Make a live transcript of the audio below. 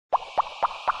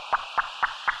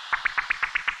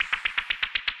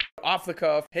Off the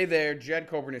cuff. Hey there, Jed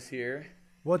Coburnus here.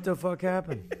 What the fuck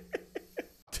happened?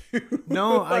 Dude,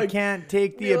 No, like, I can't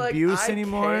take the you're abuse like, I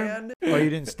anymore. can. Oh, you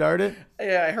didn't start it?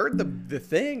 Yeah, I heard the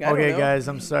thing. I don't Okay, know. guys,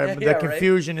 I'm sorry. Yeah, But yeah, the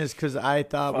confusion is because I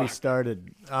thought we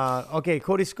started. Okay,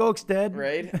 Cody Skoke's dead.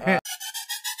 Right? All right,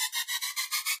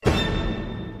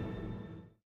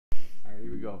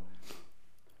 here we go.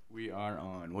 We are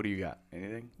on. What do you got?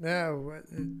 Anything? Yeah,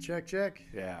 check.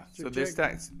 Yeah. So Check. this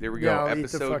time, there we Yeah, go. I'll eat the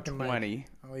Episode fucking mic. 20.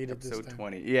 I'll eat it this Episode time.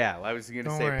 20. Yeah, I was going to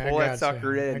Don't say, worry, pull I that got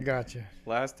sucker you. in. I got you.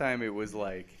 Last time it was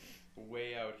like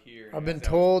way out here. I've been as I was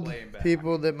told playing back.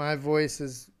 people that my voice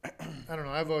is. I don't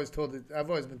know. I've always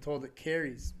been told it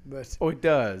carries, but. Oh, it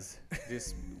does.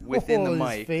 Just within the his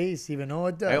mic. face, even. Oh,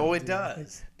 it does. Oh, it dude.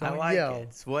 does. I Don't like yell. it.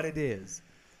 It's what it is.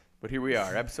 But here we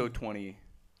are, episode 20.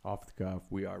 Off the cuff.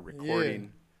 We are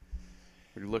recording.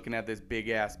 We're looking at this big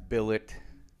ass billet.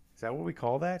 Is that what we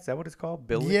call that? Is that what it's called?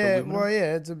 Billet? Yeah, aluminum? well,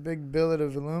 yeah, it's a big billet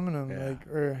of aluminum, Yeah. like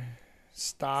or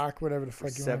stock, whatever the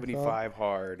fuck you want to call it. 75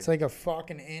 hard. It's like a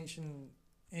fucking inch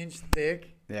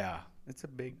thick. Yeah, it's a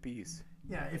big piece.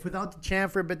 Yeah, if without the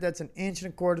chamfer, but that's 1.25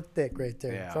 inches thick right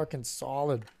there. Yeah. Fucking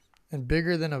solid, and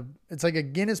bigger than a. It's like a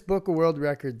Guinness Book of World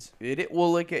Records.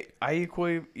 Well, like I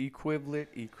equate.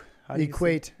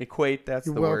 Equate. That's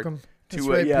You're the welcome. word. That's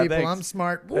right, yeah, people. thanks. I'm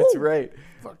smart. That's Woo! right.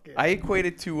 Fuck it. I equate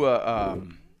it to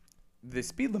the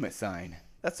speed limit sign.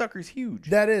 That sucker's huge.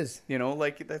 That is You know,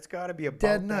 like that's got to be about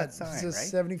dead that nuts. sign, It's a right?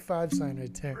 75 sign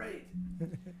right there. Right.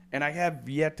 And I have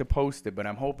yet to post it, but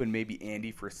I'm hoping maybe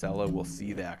Andy Frisella will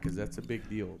see that because that's a big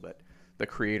deal. But the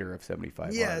creator of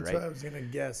 75 Yeah, Hard, that's right? what I was gonna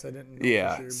guess. I didn't know.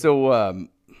 Yeah. For sure, So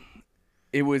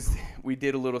we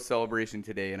did a little celebration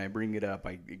today, and I bring it up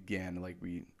again, like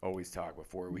we always talk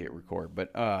before we hit record.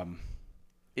 But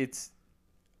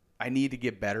I need to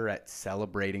get better at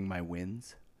celebrating my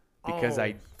wins because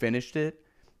I finished it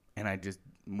and I just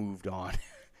moved on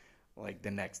like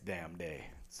the next damn day.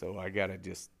 So I gotta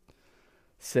just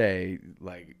say,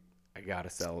 like, I gotta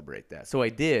celebrate that. So I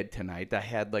did tonight. I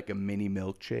had like a mini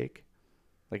milkshake.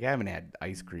 Like I haven't had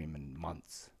ice cream in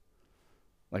months,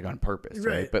 like on purpose,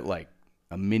 right? But like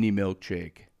a mini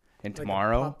milkshake. And like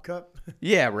tomorrow, a pop cup.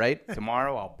 yeah, right.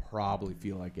 Tomorrow I'll probably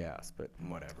feel like ass, but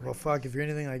whatever. Well, fuck. If you're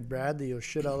anything like Bradley, you'll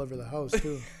shit all over the house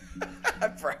too. I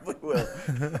probably will.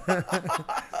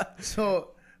 So,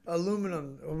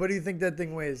 aluminum. What do you think that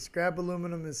thing weighs? Scrap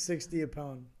aluminum is 60 a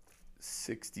pound.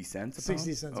 60 cents a pound?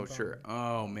 60 cents a Oh, pound. sure.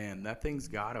 Oh, man, that thing's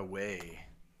got to weigh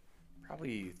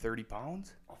probably 30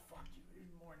 pounds. Oh, fuck you.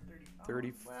 It's more than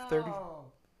 30 pounds.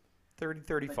 30,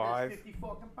 35. 50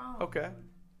 fucking pounds. Okay.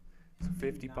 So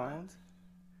 50 Not. pounds?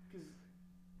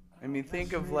 I mean,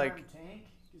 think of like, Tank.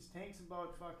 His tank's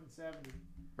about fucking 70.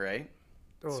 right?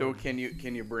 Oh. So can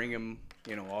you bring him,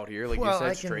 out here, like Well, you said, I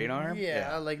can- straight arm?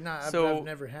 Yeah, like not. So, I've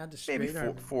never had the Maybe straight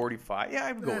arm. 45. Yeah,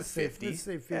 I would go with 50. Let's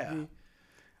say 50. Yeah. All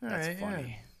That's right,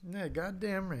 funny. Yeah,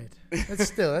 goddamn right.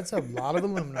 That's a lot of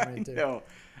aluminum right there. No.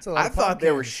 That's a lot I of thought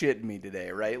they were pumpkins. shitting me today,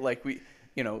 right? Like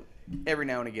every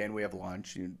now and again we have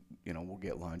lunch, we'll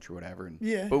get lunch or whatever. And,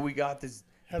 Yeah. But we got this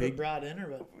Have big, it brought in or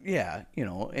what? yeah,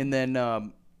 and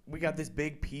then we got this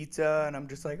big pizza, and I'm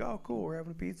just like, oh, cool, we're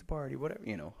having a pizza party, whatever,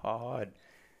 haha. And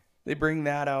they bring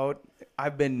that out.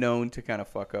 I've been known to kind of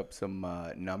fuck up some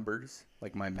numbers,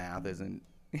 like my math isn't,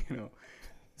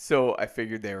 So I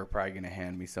figured they were probably gonna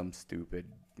hand me some stupid,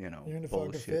 You're into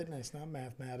bullshit. fucking fitness, not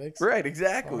mathematics. Right,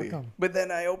 exactly. Fuck 'em. But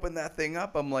then I opened that thing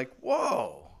up. I'm like,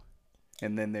 whoa.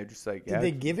 And then they're just like, Did yeah.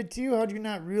 they give it to you? How did you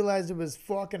not realize it was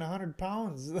fucking 100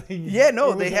 pounds? Yeah,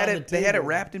 no, It they was had on it. the They had it table.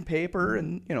 wrapped in paper,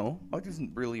 and it was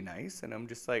really nice. And I'm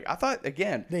just like, I thought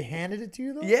again. They handed it to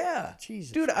you though? Yeah,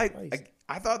 Jesus dude, Christ.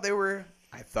 I thought they were.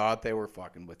 I thought they were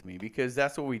fucking with me because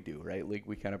that's what we do, right? Like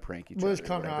we kind of prank each Well, other. it's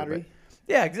or whatever, camaraderie. but-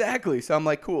 Yeah, exactly. So I'm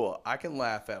like, cool. I can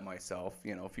laugh at myself,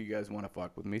 if you guys want to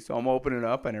fuck with me. So I'm opening it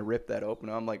up, and I rip that open.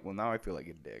 I'm like, well, now I feel like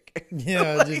a dick.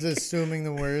 Yeah, just assuming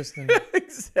the worst. And,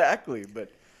 Exactly, but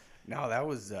no, that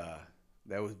was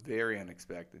very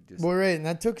unexpected. Just well, right, and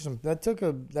that's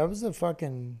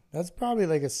probably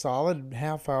like a solid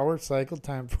half-hour cycle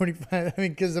time, 45. I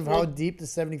mean, because of how deep the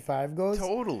 75 goes.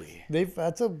 totally.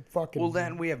 That's a fucking. Well,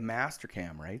 then we have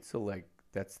Mastercam, right? So like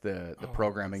that's the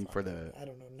programming for the I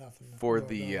don't know nothing for about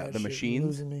the that the shit. machines.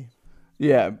 Losing me.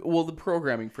 Yeah, well, the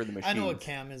programming for the machines. I know what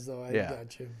cam is though. I Yeah.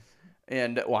 got you.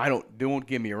 And well, don't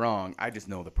get me wrong. I just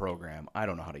know the program. I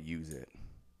don't know how to use it.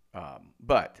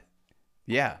 But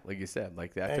yeah, like you said,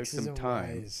 like that X's took some and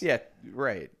time. Y's. Yeah,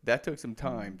 right. That took some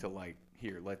time to like,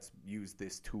 here, let's use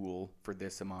this tool for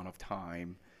this amount of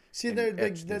time. See, and there,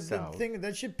 etch the this out. thing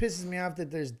that shit pisses me off that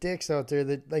there's dicks out there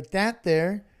that like that.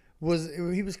 There was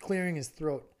he was clearing his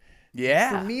throat.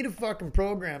 Yeah. For me to fucking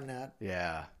program that,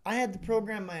 Yeah. I had to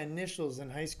program my initials in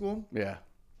high school. Yeah.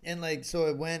 And like, so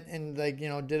it went and like,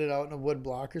 did it out in a wood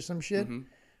block or some shit. Mm-hmm.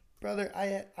 Brother,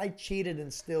 I cheated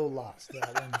and still lost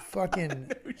that one.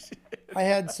 Fucking, I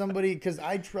had somebody, because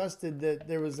I trusted that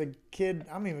there was a kid,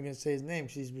 I'm even going to say his name,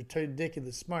 'cause he's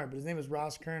ridiculous smart, but his name was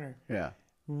Ross Kerner. Yeah.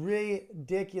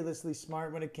 Ridiculously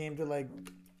smart when it came to like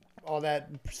all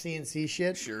that CNC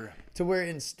shit. Sure. To where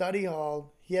in study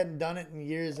hall, he hadn't done it in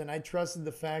years, and I trusted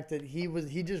the fact that he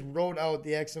just wrote out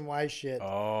the X and Y shit.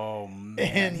 Oh, man.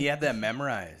 And- he had that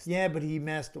memorized. Yeah, but he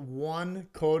messed one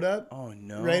code up. Oh,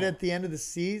 no. Right at the end of the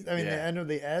C, the Yeah. end of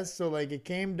the S. So like it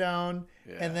came down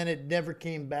Yeah. and then it never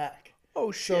came back.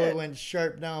 Oh, So shit. it went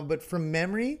sharp down. But from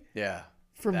memory, Yeah.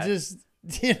 from That- just,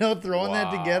 throwing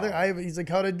that together, Wow. he's like,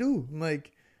 how'd I do? I'm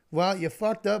like, well, you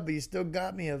fucked up, but you still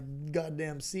got me a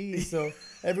goddamn C. So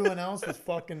everyone else was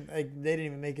fucking, like, they didn't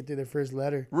even make it through their first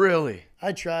letter. Really?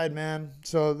 I tried, man.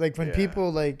 So like when Yeah.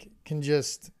 people like can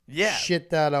just Yeah. shit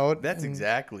that out. That's and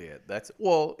exactly it. It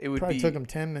would Probably be. took them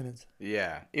 10 minutes.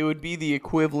 Yeah. It would be the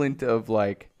equivalent of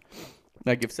like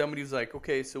if somebody was like,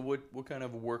 okay, so what kind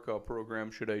of a workout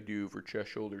program should I do for chest,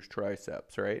 shoulders,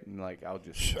 triceps, right? And like, I'll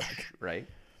just, right?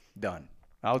 Done.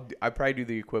 I probably do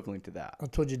the equivalent to that. I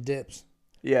told you dips.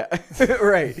 Yeah.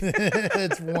 Right.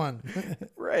 It's one.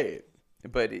 Right.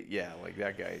 But yeah, like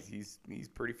that guy, he's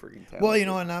pretty freaking talented.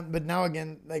 Well, but now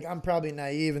again, like I'm probably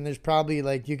naive, and there's probably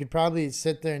like you could probably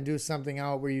sit there and do something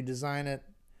out where you design it,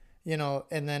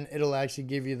 and then it'll actually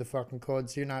give you the fucking code,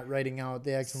 so you're not writing out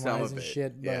the X and some Y's of and it,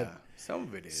 shit. But yeah, some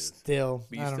of it is. still,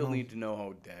 But you I don't still know. need to know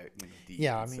how deep.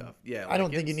 Yeah, I and mean, stuff. Yeah, I don't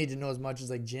like think you it's- need to know as much as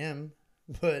like Jim,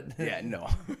 but Yeah, no.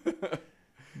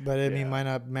 but I Yeah. mean, why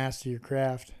not master your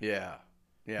craft? Yeah.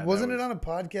 Yeah. Wasn't it on a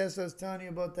podcast I was telling you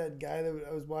about that guy that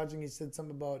I was watching? He said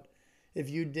something about if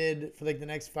you did for like the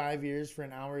next 5 years for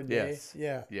an hour a day. Yes.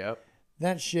 Yeah. Yep.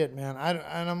 That shit, man.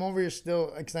 And I'm over here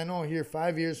still, because I know here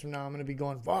 5 years from now I'm gonna be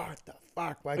going, what the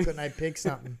fuck? Why couldn't I pick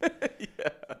something? Yeah.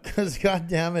 Because god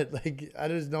damn it, like I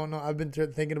just don't know. I've been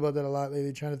thinking about that a lot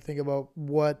lately, trying to think about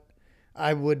what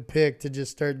I would pick to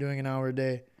just start doing an hour a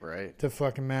day Right. to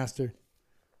fucking master.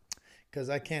 Because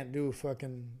I can't do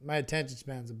my attention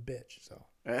span's a bitch. So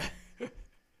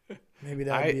maybe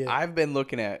that would be it. I've been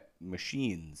looking at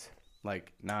machines,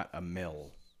 like not a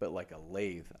mill, but like a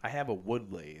lathe. I have a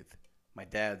wood lathe. My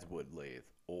dad's wood lathe,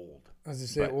 old. As I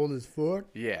say, but- old as fuck.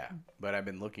 Yeah, but I've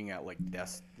been looking at like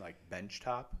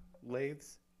benchtop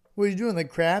lathes. What are you doing? Like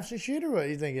crafts and shit, or what are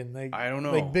you thinking? Like I don't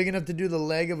know. Like big enough to do the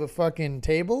leg of a fucking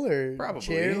table or Probably.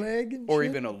 chair leg, and Or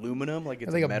shit? even aluminum, like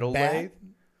it's Like a a metal bat? lathe.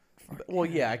 Well,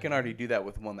 yeah, I can already do that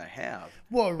with one I have.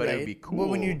 Well, but right. it would be cool. But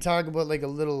when you talk about like a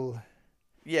little,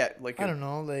 Yeah, like I don't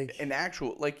know, like an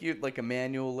actual like a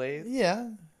manual lathe, yeah,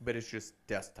 but it's just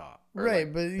desktop. Or right.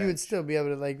 like But you would bench. still be able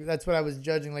to like. That's what I was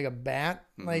judging, like a bat.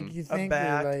 Like Mhm. you think a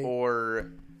bat or like.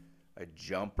 or a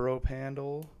jump rope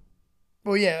handle.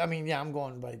 Well, yeah. I mean, yeah. I'm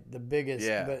going by the biggest.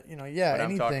 Yeah. But yeah. But I'm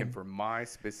Anything. talking for my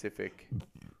specific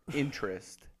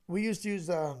interest. We used to use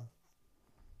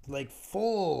like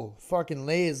full fucking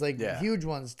lathes, like Yeah. huge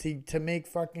ones to make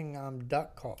fucking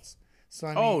duck calls. So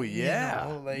I mean, Oh yeah,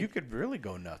 like, you could really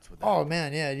go nuts with that. oh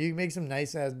man, yeah, you make some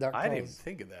nice ass duck I calls. didn't even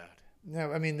think of that.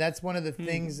 No, I mean that's one of the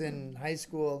things in high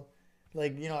school,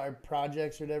 like our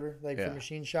projects or whatever, like Yeah. for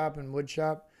machine shop and wood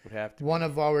shop. Would have to. One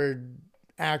of our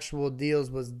actual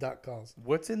deals was duck calls.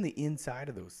 What's in the inside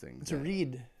of those things? It's a then?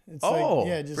 reed. It's Oh, like,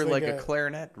 yeah, just for like a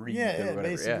clarinet reed. yeah, or yeah, whatever.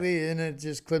 basically, and it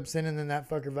just clips in, and then that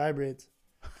fucker vibrates.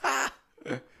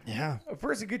 Yeah, A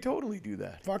person could totally do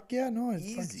that. fuck yeah, no, it's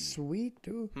fucking Easy. sweet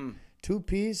too. Hmm.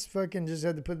 2-piece, fucking just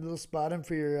had to put a little spot in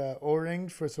for your O-ring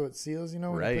so it seals. When you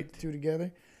Right. put the two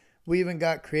together. We even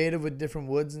got creative with different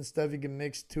woods and stuff. You can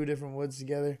mix two different woods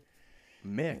together.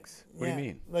 Mix. What Yeah, do you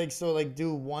mean? Like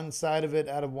do one side of it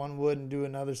out of one wood and do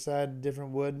another side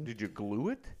different wood. Did you glue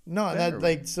it? No, then,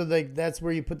 or- that's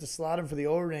where you put the slot in for the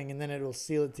O-ring, and then it'll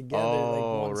seal it together. like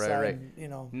Oh, one right, side,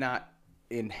 right. Not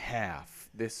in half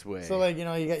this way. So you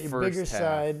got your First bigger half,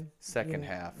 side, second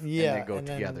half, yeah, and they go and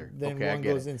together. Then okay, I one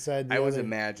get goes it. inside the I was other.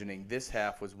 imagining this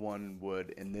half was one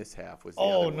wood and this half was the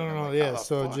Oh other no, one. no, I'm no, like, yeah. oh,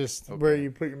 So fuck. just Okay. where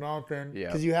you put your mouth in, Yeah.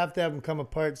 because you have to have them come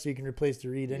apart so you can replace the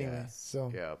reed anyway. Yes.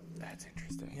 So Yeah, that's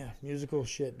interesting. yeah, musical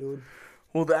shit, dude.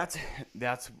 Well, that's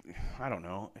I don't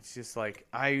know. It's just like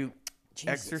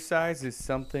exercise is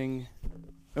something.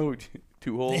 Oh,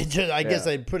 2 holes. I guess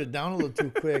Yeah. I put it down a little too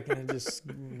quick, and it just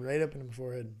right up in the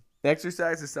forehead.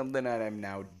 Exercise is something that I'm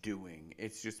now doing.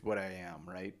 It's just what I am,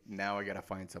 right? Now I gotta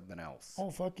find something else. Oh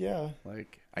fuck yeah!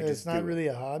 Like It's not do really it.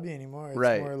 a hobby anymore. It's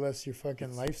Right. more or less your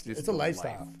fucking lifestyle. Just It's a the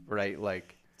lifestyle. life, right?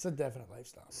 Like It's a definite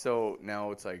lifestyle. so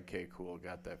now it's like, okay, cool,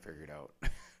 got that figured out.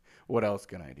 what else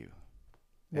can I do?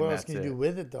 What else can you do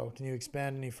with it, though? Can you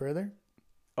expand any further?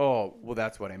 Oh, well,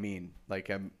 that's what I mean.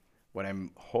 Like, what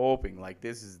I'm hoping, like,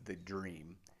 this is the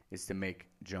dream, is to make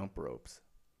jump ropes,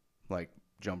 like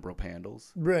jump rope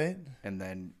handles. Right. And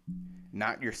then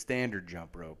not your standard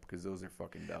jump rope, because those are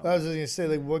fucking dumb. I was just going to say,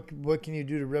 like, what can you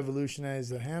do to revolutionize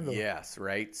the handle? Yes,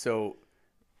 right? So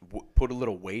put a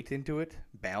little weight into it,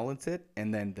 balance it,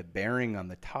 and then the bearing on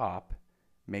the top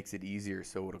makes it easier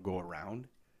so it'll go around.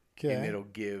 Okay. And it'll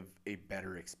give a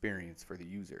better experience for the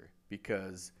user,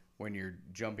 because when you're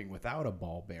jumping without a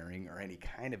ball bearing or any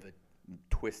kind of a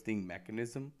twisting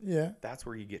mechanism, that's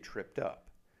where you get tripped up.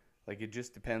 Like, it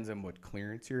just depends on what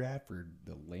clearance you're at for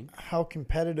the length. How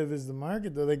competitive is the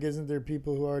market, though? Like, isn't there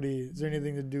people who already... Is there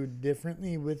anything to do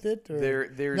differently with it? Or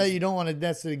there's no, you don't want to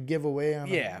necessarily give away on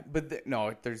it. But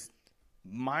no, there's...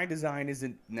 My design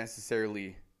isn't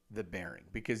necessarily the bearing,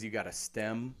 because you got a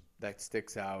stem that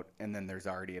sticks out, and then there's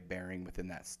already a bearing within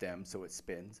that stem, so it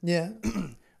spins. Yeah.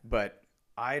 But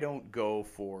I don't go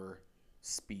for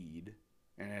speed,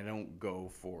 and I don't go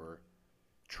for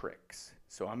tricks.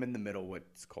 So I'm in the middle,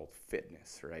 what's called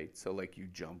fitness, right? So like you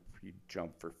jump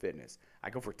for fitness. I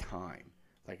go for time.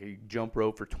 Like a jump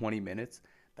rope for 20 minutes,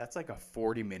 that's like a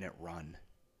 40-minute run.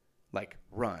 Like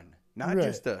run, not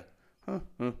just a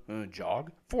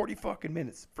jog. 40 fucking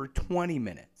minutes for 20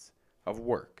 minutes of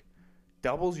work.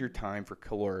 Doubles your time for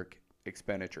caloric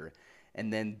expenditure.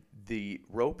 And then the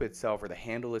rope itself, or the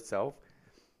handle itself,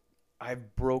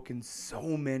 I've broken so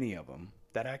many of them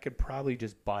that I could probably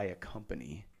just buy a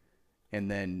company and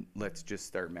then let's just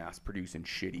start mass producing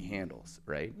shitty handles,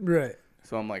 right? Right.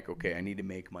 So I'm like, okay, I need to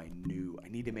make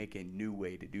a new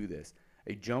way to do this.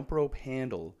 A jump rope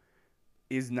handle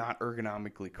is not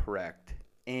ergonomically correct,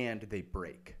 and they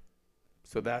break.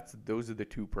 So those are the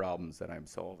two problems that I'm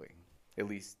solving. At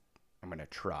least I'm going to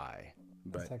try.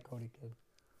 But what's that Cody kid?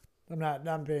 I'm not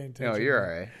paying attention. No, you're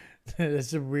all right. That's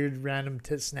some weird random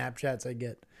Snapchats I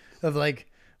get of like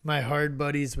my hard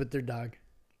buddies with their dog.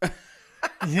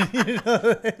 You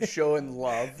know? Showing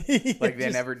love like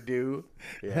they never do.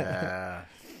 Yeah.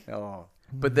 Oh.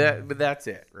 But that's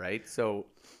it, right? So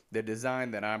the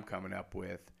design that I'm coming up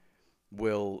with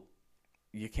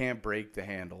you can't break the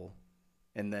handle,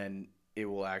 and then it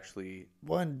will actually...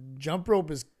 One, jump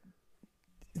rope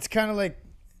it's kind of like,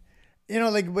 you know,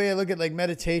 like the way I look at like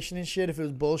meditation and shit. If it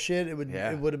was bullshit, it would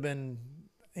have been,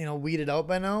 you know, weeded out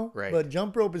by now. Right. But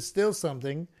jump rope is still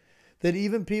something that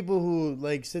even people who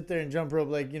like sit there and jump rope,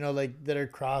 like, you know, like that are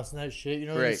crossing that shit, you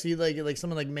know, you see like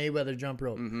someone like Mayweather jump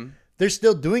rope. Mm-hmm. They're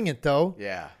still doing it though.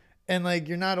 Yeah. And like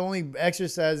you're not only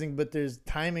exercising, but there's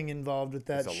timing involved with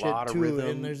that shit too. Rhythm,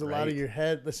 and there's a lot of your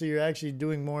head, so you're actually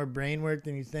doing more brain work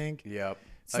than you think. Yep.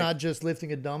 It's not just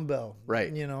lifting a dumbbell. Right.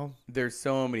 You know? There's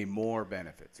so many more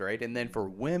benefits, right? And then for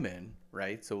women,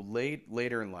 right? So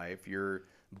later in life, your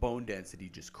bone density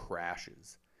just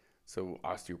crashes. So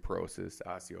osteoporosis,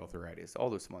 osteoarthritis, all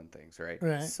those fun things, right?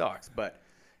 Right. Sucks. But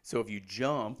so if you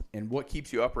jump, and what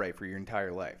keeps you upright for your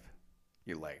entire life?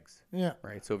 Your legs. Yeah.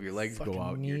 Right? So if your legs Fucking go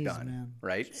out, knees, you're done. Man.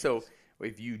 Right? Jeez. So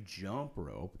if you jump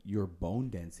rope, your bone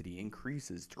density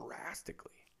increases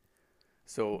drastically.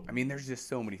 So, I mean, there's just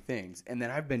so many things. And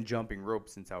then I've been jumping rope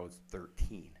since I was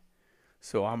 13.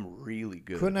 So I'm really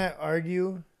good. Couldn't I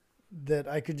argue that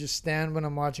I could just stand when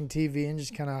I'm watching TV and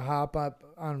just kind of hop up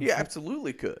on... Yeah,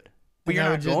 absolutely could. But you're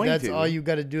not going to. That's all you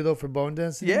got to do, though, for bone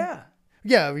density? Yeah.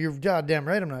 Yeah, you're goddamn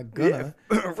right. I'm not gonna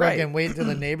right. Fucking wait until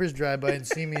the neighbors drive by and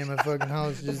see me in my fucking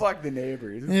house. Just... Fuck the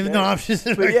neighbors. No, I'm just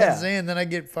saying. Then I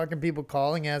get fucking people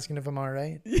calling asking if I'm all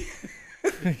right.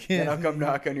 And I'll come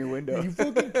knock on your window. You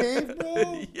fucking cave,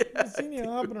 bro? Yeah. I've seen you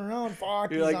hopping around. Fuck,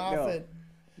 you're he's like, off it.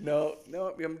 No,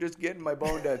 I'm just getting my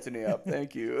bone density up.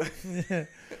 Thank you.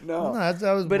 No,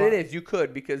 but it is. You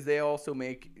could, because they also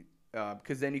make...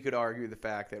 because then you could argue the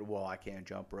fact that, well, I can't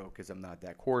jump rope because I'm not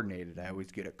that coordinated. I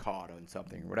always get it caught on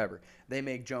something or whatever. They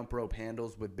make jump rope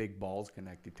handles with big balls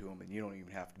connected to them, and you don't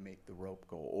even have to make the rope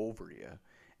go over you.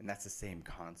 And that's the same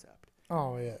concept.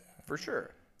 Oh, yeah. For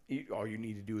sure. All you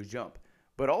need to do is jump.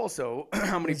 But also,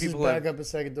 how many Let's people just back up a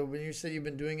second, though. When you said you've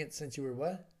been doing it since you were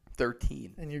what?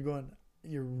 13. And you're going...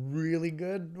 You're really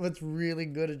good? What's really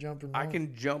good at jumping rope? I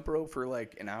can jump rope for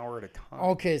like an hour at a time.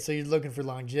 Okay, so you're looking for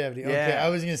longevity. Yeah. Okay, I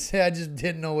was going to say, I just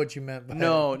didn't know what you meant by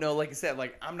No, like I said,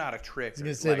 like I'm not a trick. I was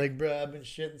going to say, like, bro, I've been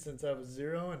shitting since I was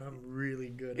 0, and I'm really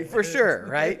good at for it. sure,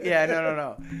 right? Yeah,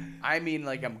 no. I mean,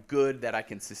 like, I'm good that I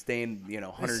can sustain,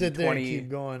 120,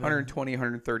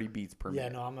 130 beats per minute. Yeah,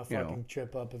 no, I'm a fucking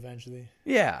trip up eventually.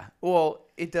 Yeah, well,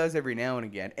 it does every now and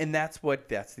again. And that's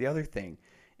the other thing.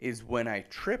 Is when I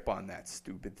trip on that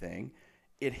stupid thing,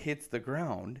 it hits the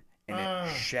ground and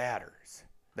it shatters.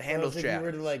 The handle's If shattered. you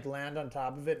were to like land on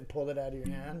top of it and pull it out of your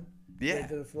hand, Yeah, right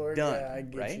to the floor. done, Yeah, I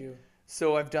get right? you.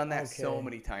 So I've done that so Okay.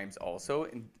 many times also.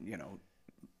 And, you know,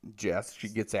 Jess, she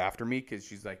gets after me because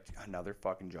she's like, another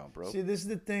fucking jump rope. See, this is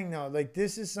the thing though. Like,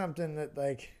 this is something that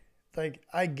like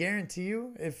I guarantee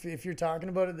you, if you're talking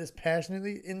about it this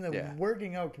passionately in the Yeah.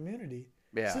 working out community,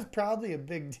 this Yeah. is probably a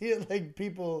big deal. Like,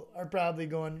 people are probably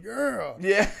going, "Yeah,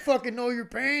 Yeah. fucking know your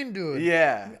pain, dude."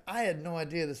 Yeah. I had no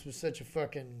idea this was such a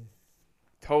fucking.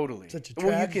 Totally. Such a Well,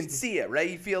 you tragedy. can see it, right?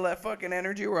 You feel that fucking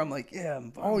energy where I'm like, yeah,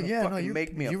 I'm Oh gonna yeah, no, fucking you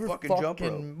make me you a were fucking jump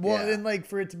rope. Well, Yeah. and like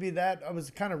for it to be that, I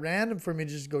was kind of random for me to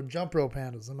just go jump rope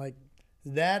handles. I'm like,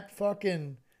 that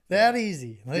fucking that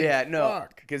easy? Like, Yeah, no,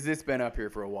 fuck. because it's been up here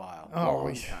for a while. Oh,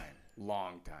 Long yeah. time.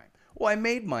 Long time. Well, I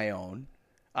made my own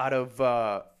out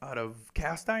of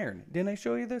cast iron. Didn't I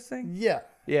show you this thing? Yeah.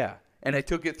 Yeah. And I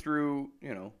took it through,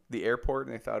 you know, the airport,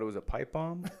 and they thought it was a pipe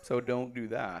bomb. So don't do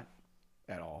that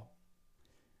at all.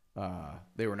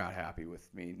 They were not happy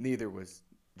with me. Neither was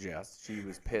Jess. She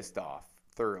was pissed off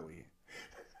thoroughly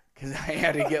because I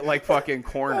had to get like fucking I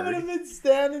would have cornered. been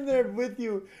standing there with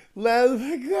you. Oh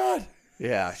my god.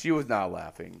 Yeah, she was not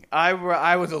laughing. I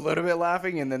was a little bit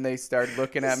laughing, and then they started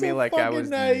looking at You're me so like I fucking was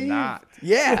naive. not.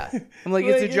 Yeah, I'm like,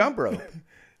 it's a Like, jump rope.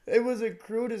 It was a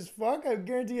crude as fuck. I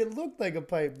guarantee it looked like a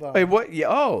pipe bomb. Wait, what? Yeah.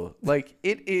 Oh, like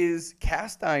it is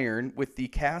cast iron with the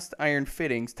cast iron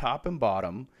fittings, top and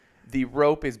bottom. The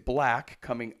rope is black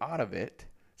coming out of it,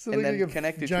 So and like then a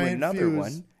connected to giant another fuse.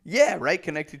 one. Yeah, right,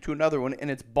 connected to another one, and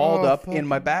it's balled Oh, up fuck. in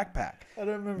my backpack. I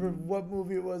don't remember what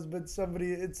movie it was, but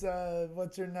somebody, it's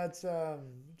what's her nuts?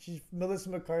 Melissa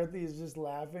McCarthy is just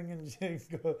laughing and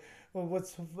she go, well,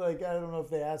 what's like? I don't know if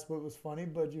they asked what was funny,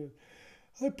 but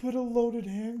I put a loaded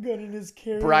handgun in his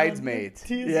carry-on. Bridesmaids.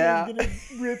 Yeah, Yeah. gonna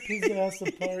rip his ass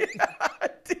apart.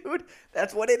 Dude,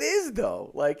 that's what it is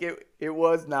though. Like it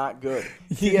was not good.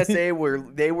 TSA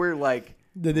they were like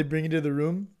Did they bring you to the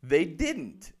room? they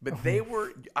didn't, but they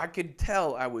were. I could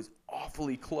tell I was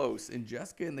awfully close, and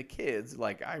Jessica and the kids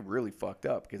like I really fucked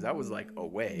up because I was like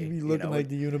away. You you looking know? like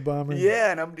the Unabomber.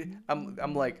 Yeah, and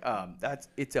I'm like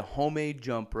it's a homemade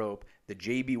jump rope. The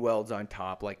JB welds on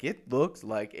top, like it looks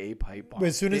like a pipe bomb. But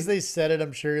as soon as they said it,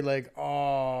 I'm sure you're like,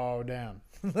 oh damn.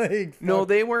 Like, No, fuck.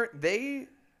 they weren't.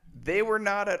 They were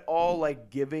not at all like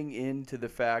giving in to the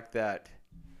fact that,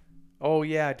 oh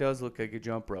yeah, it does look like a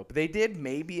jump rope. They did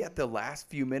maybe at the last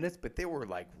few minutes, but they were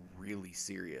like really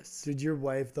serious. Dude, your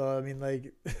wife though, I mean,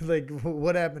 like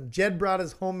what happened? Jed brought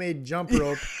his homemade jump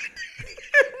rope,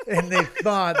 and they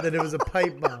thought that it was a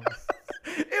pipe bomb.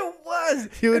 It was.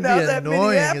 It would And be I was at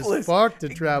annoying as Minneapolis. fuck to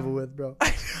travel with, bro.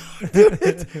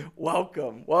 Dude,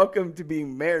 welcome to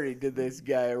being married to this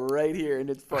guy right here, and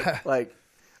it's like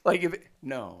if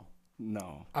no.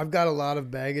 I've got a lot of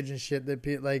baggage and shit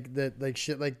that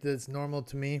shit like that's normal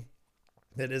to me,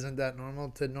 that isn't that normal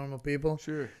to normal people.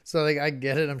 Sure. So like I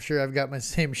get it. I'm sure I've got my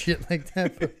same shit like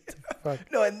that. But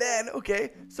fuck. No, and then,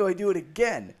 okay, so I do it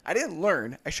again. I didn't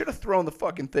learn. I should have thrown the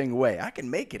fucking thing away. I can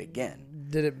make it again.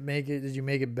 Did you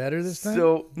make it better this time?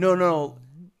 So, no.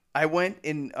 I went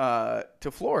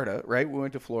to Florida, right? We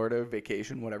went to Florida,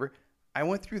 vacation, whatever. I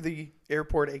went through the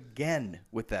airport again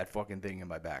with that fucking thing in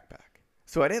my backpack.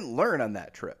 So I didn't learn on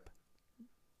that trip.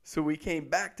 So we came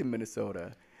back to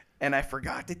Minnesota, and I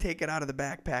forgot to take it out of the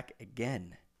backpack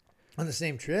again. On the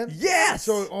same trip? Yes!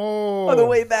 So On the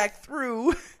way back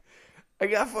through, I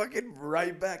got fucking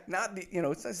right back. Not the, it's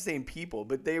not the same people,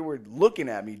 but they were looking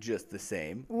at me just the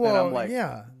same. Well, and I'm like,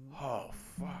 yeah. oh,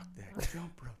 fuck that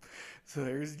jump rope. So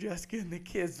there's Jessica and the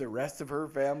kids, the rest of her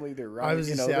family. They're running, I was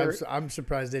just saying, I'm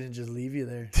surprised they didn't just leave you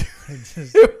there.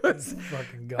 Just It was-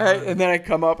 fucking gone. and then I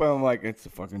come up and I'm like, it's a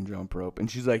fucking jump rope. And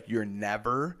she's like, you're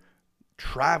never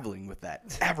traveling with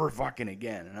that ever fucking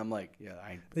again. And I'm like, yeah,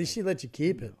 At least she let you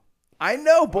keep it. I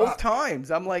know both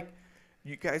times. I'm like,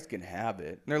 you guys can have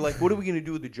it. And they're like, what are we going to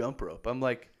do with the jump rope? I'm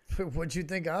like, What'd you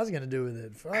think I was gonna do with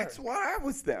it? Fuck. that's what I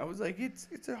was there. I was like, it's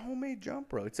a homemade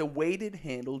jump rope. It's a weighted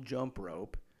handle jump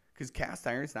rope because cast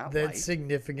iron's not That light.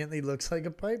 significantly looks like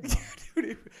a pipe bomb.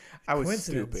 Dude, I was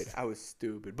Coincidence. stupid. I was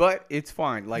stupid. But it's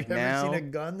fine. Like You ever now. seen a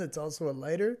gun that's also a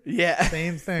lighter? Yeah.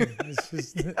 Same thing. It's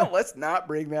just Yeah, let's not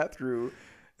bring that through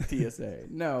TSA.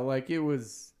 No, like it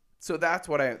was. So that's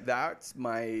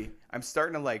I'm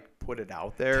starting to like put it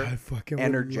out there I fucking would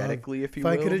energetically, love- if you If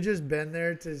will. I could have just been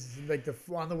there to like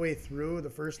on the way through the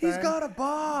first time. He's got a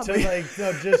bob. to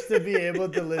just to be able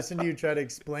to listen to you try to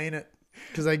explain it,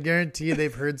 because I guarantee you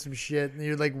they've heard some shit and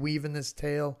you're like weaving this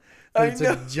tale. I It's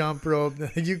know. a jump rope.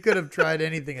 You could have tried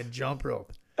anything. A jump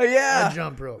rope. Yeah. A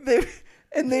jump rope.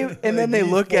 And then Like, they "You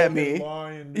look at fucking me.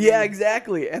 lying, dude." Yeah,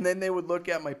 exactly. And then they would look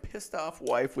at my pissed off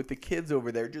wife with the kids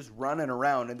over there just running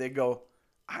around, and they go,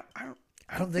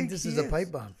 I don't think this is a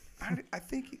pipe bomb. I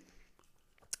think.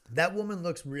 That woman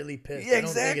looks really pissed. Yeah, I don't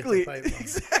think exactly. it's a pipe bomb.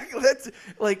 Exactly. That's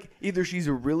like either she's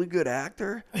a really good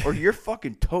actor or you're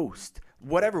fucking toast.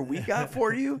 Whatever we got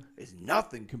for you is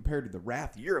nothing compared to the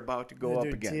wrath you're about to go up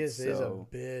Dude, against. TSA's So,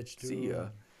 a bitch, dude. see ya.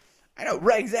 I know,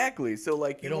 right? Exactly. So,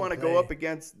 like, you don't want to play. go up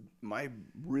against my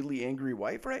really angry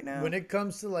wife right now? When it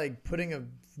comes to like putting a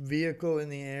vehicle in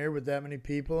the air with that many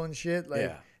people and shit,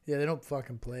 like yeah, they don't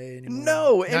fucking play anymore.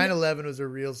 No, and 9/11 was a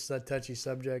real touchy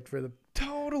subject for the.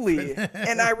 Totally.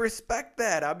 And I respect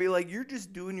that. I'll be like, you're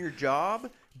just doing your job.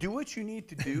 Do what you need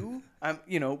to do.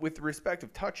 With respect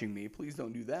of touching me, please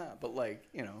don't do that. But like,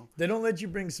 They don't let you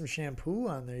bring some shampoo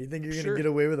on there. You think you're Sure. gonna get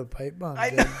away with a pipe bomb? I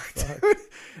dude? know. Fuck. Dude.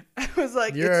 I was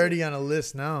like, You're already on a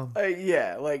list now.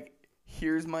 yeah, like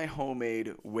here's my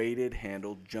homemade weighted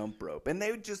handled jump rope, and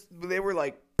they were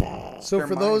like. So their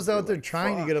for those minds were out there like,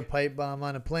 trying to fuck. get a pipe bomb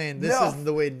on a plane, this No. isn't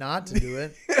the way not to do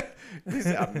it. This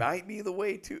might be the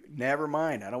way to. Never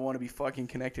mind. I don't want to be fucking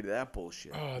connected to that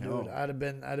bullshit. Oh, dude, No. I'd have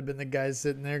been the guy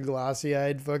sitting there,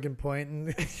 glossy-eyed, fucking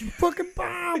pointing, fucking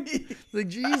bomb. Like,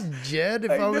 geez, Jed,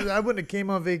 if I wouldn't have came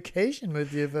on vacation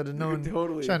with you if I'd have known.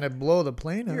 Totally. Trying to blow the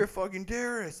plane up. You're a fucking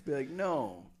terrorist. Be like,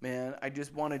 no, man. I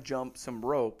just want to jump some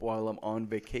rope while I'm on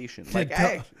vacation. Like,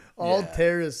 All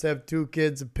terrorists have 2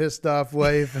 kids, a pissed off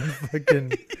wife, and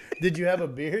fucking. Did you have a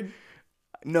beard?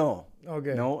 No.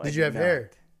 Okay. No. Did you have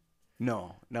hair?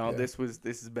 No. Okay. This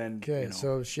has been. Okay,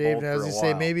 so shaved. bald As for you a say,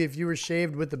 while. maybe if you were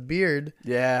shaved with a beard,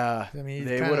 Yeah. I mean, you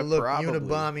they kind would of have look probably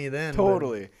Unabommy then. but-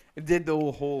 Totally. It did the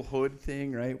whole hood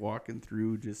thing, right? Walking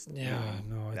through, just Yeah,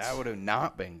 no, it's- that would have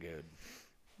not been good.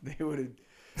 They would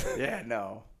have. Yeah,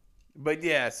 no. But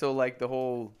yeah, so like the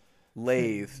whole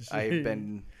lathe, I've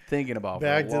been thinking about.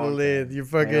 Back for to a the long lathe. time. You I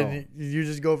fucking. know. You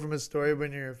just go from a story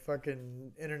when you're a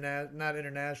fucking not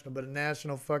international, but a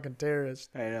national fucking terrorist.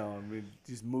 I know. I mean,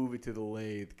 just move it to the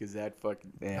lathe because that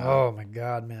fucking. Yeah. Oh my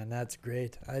god, man, that's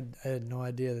great. I had no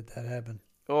idea that happened.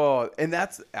 Oh, and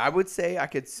I would say I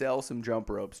could sell some jump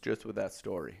ropes just with that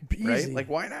story, right? Easy. Like,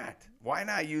 why not? Why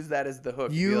not use that as the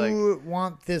hook? You Be like,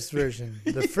 want this version?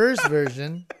 The first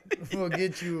version will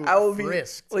get you I will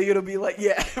frisked. be like, it'll be like,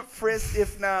 yeah, frisked.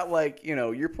 If not, like,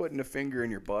 you're putting a finger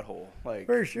in your butthole. Like,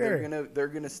 For sure. they're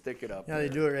gonna stick it up. Yeah, they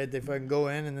do it right. They fucking go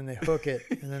in and then they hook it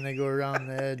and then they go around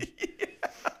the edge.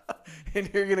 Yeah. And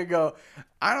you're gonna go,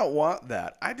 I don't want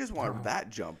that. I just want that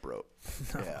jump rope.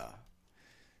 No. Yeah.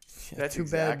 That's too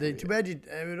exactly bad. Too bad.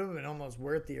 It would have been almost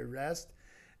worth the arrest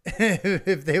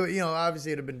if they were.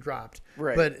 Obviously it'd have been dropped.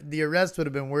 Right. But the arrest would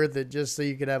have been worth it just so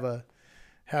you could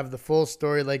have the full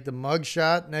story, like the mug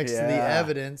shot next to the Yeah.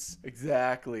 evidence,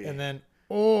 Exactly. and then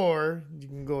or you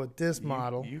can go with this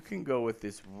model. You can go with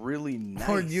this really nice.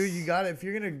 Or you got to if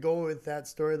you're gonna go with that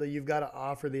story, that you've got to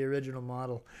offer the original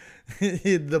model,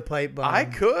 the pipe bomb. I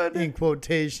could. in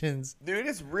quotations. Dude,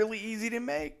 it's really easy to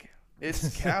make.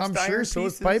 It's cast I'm iron sure so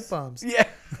is pieces. pipe bombs. Yeah.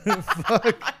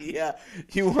 Fuck. Yeah.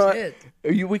 You want? Shit.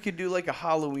 We could do like a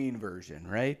Halloween version,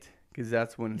 right? Because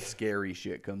that's when scary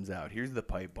shit comes out. Here's the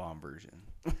pipe bomb version.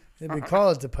 We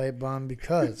call it the pipe bomb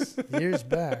because years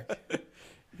back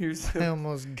Here's I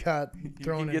almost got you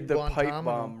thrown can in get the pipe Guantanamo.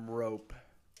 bomb rope.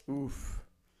 Oof.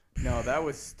 No, that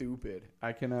was stupid.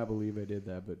 I cannot believe I did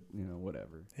that, but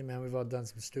whatever. Hey man, we've all done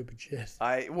some stupid shit.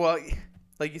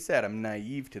 Like you said, I'm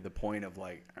naive to the point of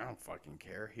like, I don't fucking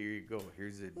care. Here you go.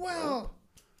 Here's it. Well,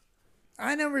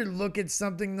 I never look at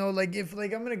something though. Like if I'm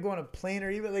gonna go on a plane or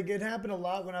even like it happened a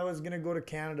lot when I was gonna go to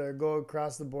Canada or go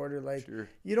across the border. Like Sure.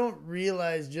 you don't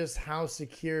realize just how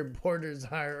secure borders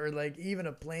are, or like even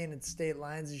a plane and state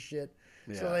lines and shit.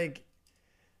 So Yeah. like.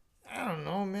 I don't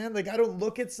know, man. Like, I don't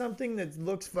look at something that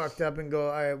looks fucked up and go,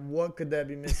 all right, what could that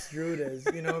be misconstrued as?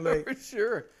 Like, For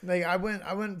sure. like I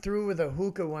went through with a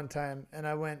hookah one time, and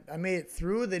I made it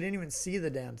through. They didn't even see the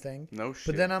damn thing. No shit.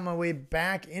 But then on my way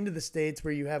back into the States,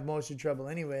 where you have most of your trouble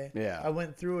anyway, Yeah. I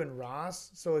went through in Ross,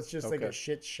 so it's just like Okay. a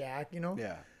shit shack,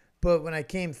 Yeah. But when I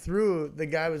came through, the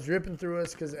guy was ripping through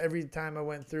us because every time I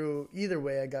went through, either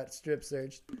way, I got strip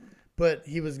searched. But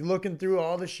he was looking through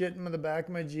all the shit in the back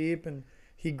of my Jeep, and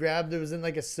he grabbed, it was in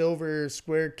like a silver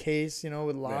square case,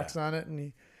 with locks on it, and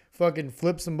he fucking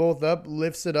flips them both up,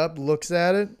 lifts it up, looks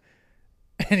at it,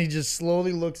 and he just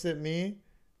slowly looks at me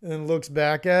and then looks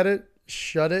back at it,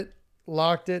 shut it,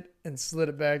 locked it, and slid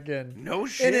it back in. No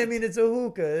shit. And I mean, it's a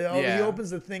hookah. He Yeah. opens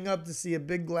the thing up to see a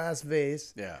big glass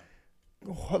vase, Yeah.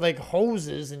 like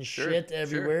hoses and Sure, shit sure.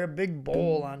 everywhere, a big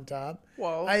bowl on top.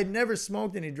 Well, I had never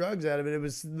smoked any drugs out of it. It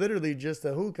was literally just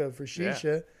a hookah for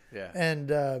shisha. Yeah.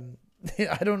 And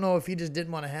I don't know if he just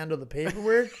didn't want to handle the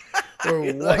paperwork Or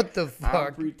You're what like, the I'm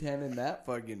fuck? pretending that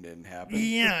fucking didn't happen.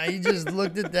 Yeah, he just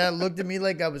looked at that, looked at me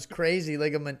like I was crazy,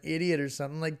 like I'm an idiot or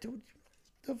something. Like, dude,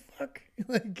 the fuck?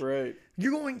 Like, Right.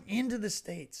 you're going into the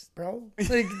States, bro.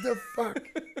 Like, the fuck?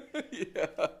 Yeah.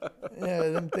 Yeah,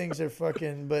 them things are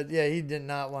fucking. But yeah, he did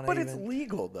not want to. But it's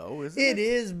legal though, isn't It it?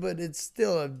 is, but it's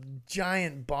still a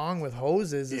giant bong with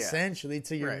hoses, Yeah. essentially,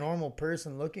 to your Right. normal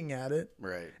person looking at it.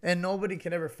 Right. And nobody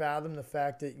could ever fathom the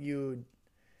fact that you,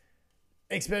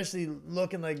 especially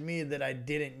looking like me, that I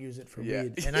didn't use it for Yeah.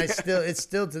 weed. And I still, it's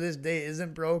still to this day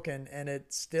isn't broken, and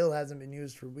it still hasn't been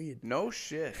used for weed. No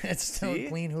shit. It's still See? a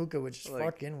clean hookah, which is Like-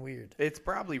 fucking weird. It's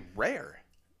probably rare.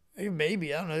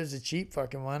 Maybe, I don't know. There's a cheap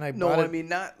fucking one. I No, bought I it. mean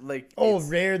not like. Oh, it's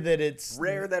rare that it's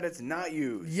rare that it's not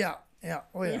used. Yeah, yeah,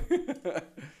 oh yeah.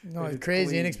 No, it's It's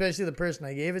crazy, and clean. especially the person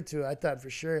I gave it to. I thought for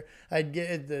sure I'd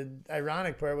get it. The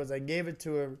ironic part was I gave it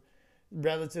to a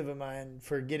relative of mine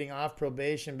for getting off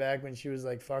probation back when she was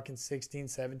like fucking 16,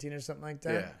 17 or something like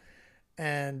that. Yeah.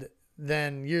 And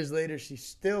then years later, she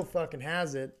still fucking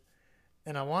has it.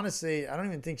 And I want to say, I don't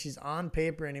even think she's on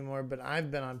paper anymore, but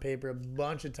I've been on paper a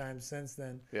bunch of times since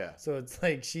then. Yeah. So it's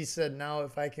like she said now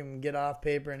if I can get off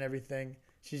paper and everything,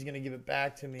 she's going to give it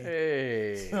back to me.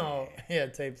 Hey. So, yeah,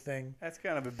 type thing. That's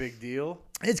kind of a big deal.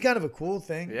 It's kind of a cool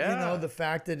thing. Yeah. You know, the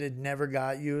fact that it never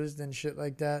got used and shit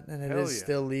like that. And it Hell is yeah.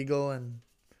 still legal. And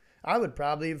I would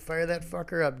probably fire that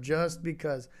fucker up just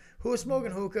because who is smoking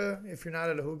hookah, if you're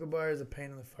not at a hookah bar, is a pain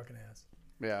in the fucking ass.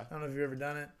 Yeah. I don't know if you've ever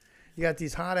done it. You got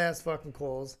these hot ass fucking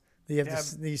coals that you have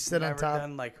to you sit on Never top.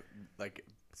 done like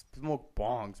smoke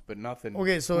bongs, but nothing.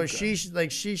 Okay, so a hookah.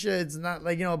 shisha, it's not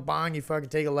like, you know, a bong, you fucking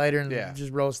take a lighter and Yeah.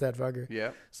 just roast that fucker.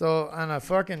 Yeah. So on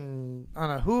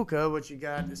a hookah, what you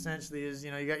got essentially is,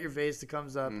 you know, you got your vase that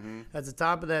comes up. Mm-hmm. At the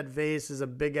top of that vase is a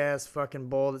big ass fucking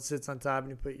bowl that sits on top, and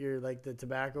you put your like the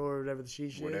tobacco or whatever the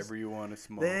shisha is. Whatever you want to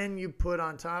smoke. Then you put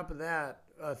on top of that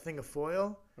a thing of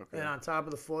foil, Okay. and on top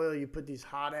of the foil you put these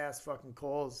hot ass fucking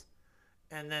coals,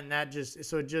 and then that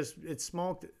it's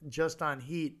smoked just on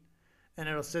heat. And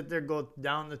it'll sit there, go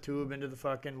down the tube into the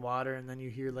fucking water, and then you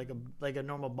hear like a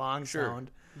normal bong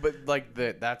sound. But like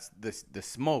that's the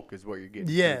smoke is what you're getting.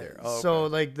 Yeah. Through there. Oh, So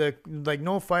okay. like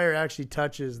no fire actually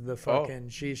touches the fucking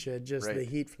shisha, just the right.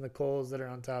 heat from the coals that are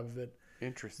on top of it.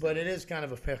 Interesting. But it is kind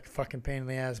of a fucking pain in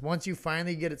the ass. Once you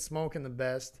finally get it smoking the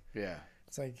best, Yeah.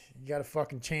 it's like you got to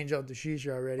fucking change out the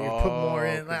shisha already or put more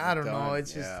in. 'cause Like, I don't done. know.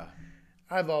 It's just Yeah.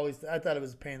 I thought it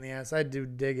was a pain in the ass. I do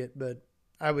dig it, but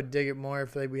I would dig it more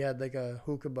if like we had like a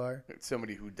hookah bar. It's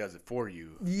somebody who does it for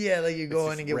you. Yeah, like you go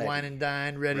just in and get ready. wine and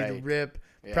dine, ready to Right. rip.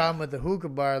 Yeah. Problem with the hookah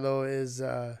bar though is,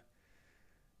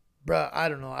 bruh, I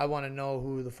don't know. I want to know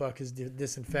who the fuck is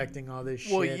disinfecting all this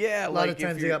shit. Well, yeah, a lot like, of if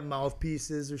times they you're- got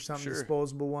mouthpieces or some Sure.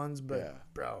 disposable ones, but Yeah.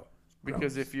 bro,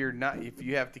 Because if you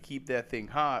have to keep that thing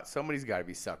hot, somebody's got to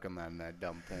be sucking on that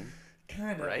dumb thing.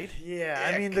 kind of Right? Yeah,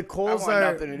 I Ick. mean the coals want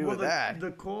are nothing to do well, with that.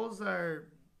 The coals are.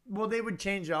 Well, they would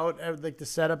change out like the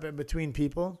setup in between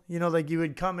people. You know, like you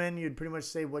would come in, you'd pretty much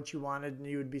say what you wanted, and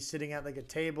you would be sitting at like a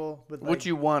table with like, What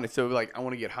you want? So like, I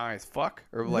want to get high as fuck,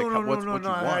 or like, no, what you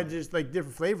I want? just like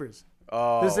different flavors.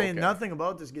 Oh, This ain't okay. nothing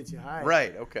about this gets you high.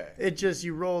 Right. Okay. It just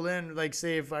you roll in like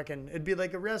say if I can, it'd be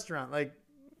like a restaurant. Like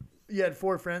you had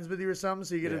 4 friends with you or something,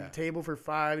 so you get Yeah. a table for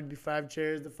 5. It'd be 5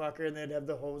 chairs, the fucker, and they'd have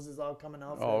the hoses all coming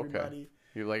out for Oh, okay. everybody.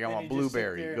 You're like, I And want you just sit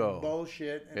blueberry. there Go. and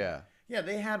bullshit. And Yeah. Yeah,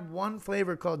 they had one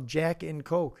flavor called Jack and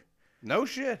Coke. No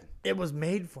shit. It was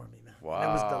made for me, man. Wow. And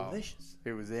it was delicious.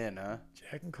 It was in, huh?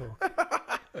 Jack and Coke.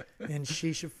 In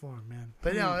shisha form, man.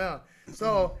 But yeah.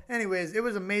 So, anyways, it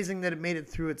was amazing that it made it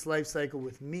through its life cycle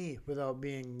with me without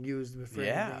being used for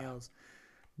Yeah. anything else.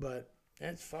 But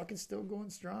it's fucking still going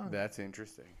strong. That's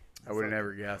interesting. I would have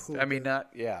never guessed. I hookah.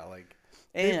 mean,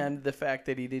 and the fact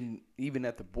that he didn't even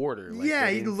at the border. Like, yeah,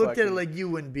 they he didn't looked at it fucking- like you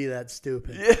wouldn't be that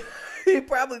stupid. Yeah,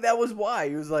 that was why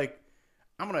he was like,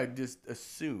 I'm gonna just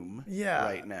assume. Yeah.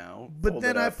 Right now. But fold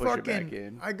then it I up, push it back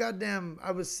in.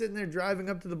 I was sitting there driving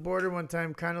up to the border one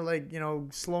time, kind of like,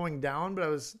 slowing down,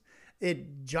 but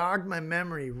it jogged my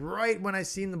memory right when I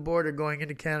seen the border going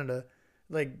into Canada,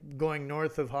 like going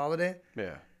north of Holiday.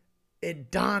 Yeah.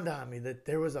 It dawned on me that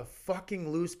there was a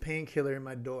fucking loose painkiller in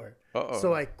my door. Uh-oh.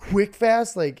 So I quick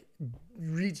fast, like,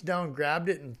 reached down, grabbed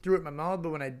it, and threw it in my mouth. But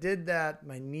when I did that,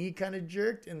 my knee kind of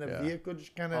jerked, and the Yeah. vehicle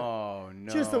just kind of, Oh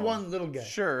no. just the one little guy.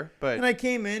 Sure, but And I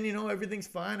came in, everything's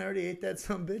fine. I already ate that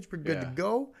son of a bitch. We're good to Yeah.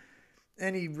 go.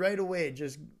 And he right away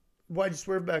just, why'd you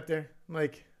swerve back there? I'm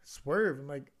like, swerve? I'm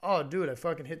like, oh, dude, I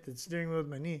fucking hit the steering wheel with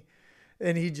my knee.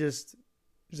 And he's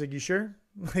like, you sure?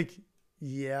 I'm like,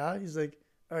 yeah. He's like,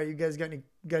 all right, you guys got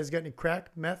any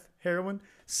crack, meth, heroin?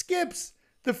 Skips.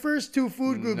 The first two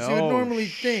food groups you would normally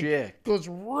think goes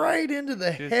right into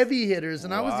the heavy hitters.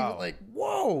 And I was even like,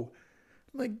 whoa.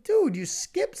 I'm like, dude, you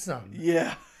skipped some.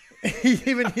 Yeah. He's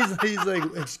like,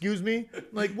 excuse me? I'm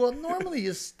like, well, normally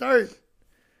you start,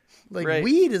 like,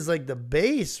 weed is like the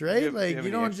base, right? Like,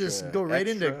 you don't just go right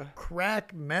into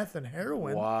crack, meth, and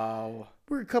heroin. Wow.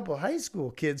 We're a couple high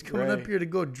school kids coming up here to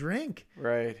go drink.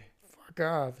 Right. Fuck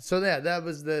off. So that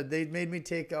was they made me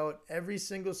take out every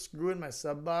single screw in my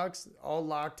sub box, all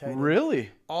Loctited.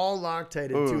 Really? All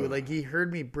Loctited too. Like, he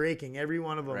heard me breaking every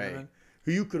one of them. Right. Man.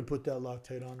 You could have put that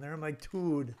Loctite on there. I'm like,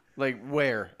 dude. Like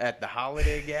where? At the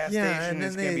Holiday gas station? And then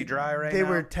it's gonna be dry right they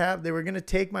now? They were gonna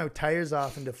take my tires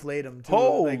off and deflate them too.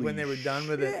 Holy like when they were done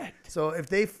with it. shit. So if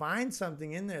they find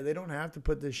something in there, they don't have to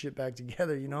put this shit back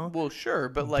together, you know? Well, sure,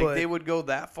 but they would go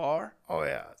that far? Oh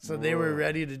yeah. So they were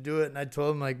ready to do it, and I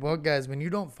told them, like, well, guys, when you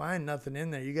don't find nothing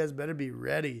in there, you guys better be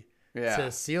ready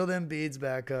to seal them beads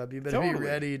back up. You better be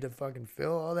ready to fucking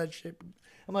fill all that shit.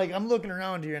 I'm like, I'm looking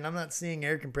around here and I'm not seeing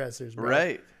air compressors, bro.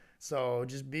 Right. So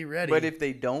just be ready. But if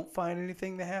they don't find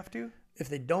anything, they have to? If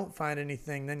they don't find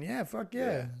anything, then fuck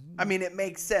yeah. I mean, it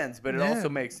makes sense, but it also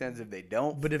makes sense if they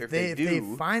don't. But if they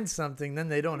find something, then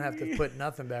they don't have to put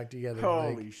nothing back together.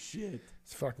 Holy shit.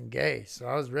 It's fucking gay. So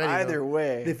I was ready. Either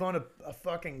way. They found a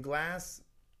fucking glass.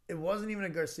 It wasn't even a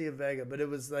Garcia Vega, but it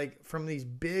was like from these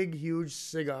big, huge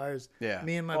cigars. Yeah.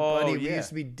 Me and my buddy, we used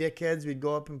to be dickheads. We'd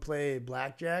go up and play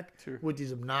blackjack with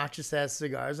these obnoxious ass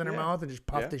cigars in our mouth and just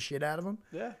puff the shit out of them.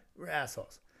 Yeah. We're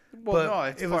assholes. Well, no,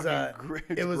 it's great.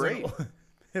 It was great.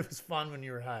 It was fun when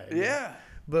you were high. Yeah.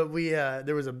 But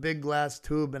there was a big glass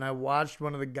tube, and I watched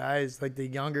one of the guys, like the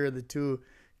younger of the two,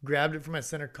 grabbed it from my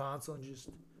center console and just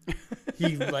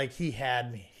he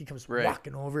had me. He comes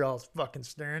walking over, all fucking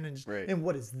stern, and just and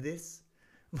what is this?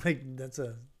 I'm like, that's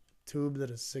a tube that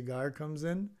a cigar comes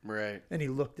in. Right. And he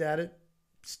looked at it,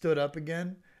 stood up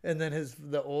again. And then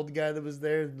the old guy that was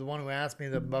there, the one who asked me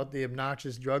about the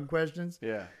obnoxious drug questions,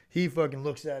 he fucking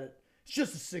looks at it. It's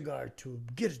just a cigar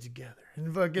tube. Get it together.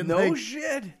 And fucking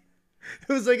shit.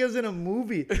 It was like I was in a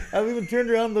movie. I even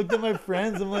turned around and looked at my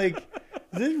friends. I'm like,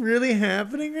 is this really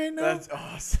happening right now? That's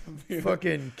awesome. Dude.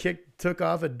 Fucking took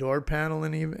off a door panel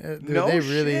and even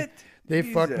shit. They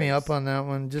fucked me up on that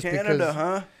one just Canada, because.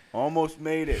 Huh? Almost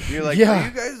made it. You're like, are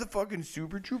you guys the fucking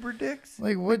Super Trooper dicks?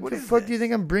 Like, what the fuck do you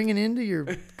think I'm bringing into your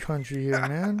country here,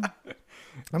 man?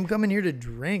 I'm coming here to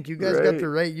drink. You guys got the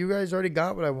right. You guys already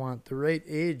got what I want. The right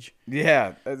age.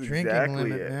 Yeah, that's drinking exactly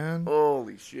limit, man.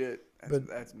 Holy shit,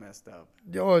 that's messed up.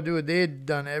 Oh, dude, they had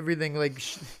done everything. Like,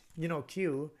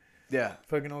 Q. Yeah.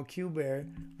 Fucking old Q Bear.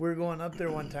 We were going up there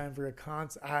one time for a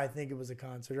concert. I think it was a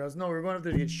concert. We were going up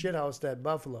there to get shithoused at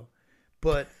Buffalo,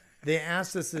 but. They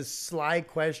asked us this sly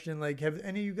question, like, have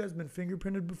any of you guys been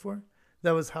fingerprinted before?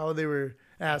 That was how they were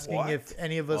asking if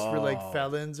any of us were, like,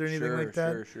 felons or anything like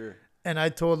that. Sure. And I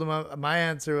told them my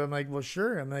answer. I'm like, well,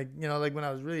 sure. I'm like, like when I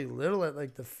was really little at,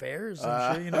 like, the fairs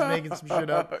and shit, making some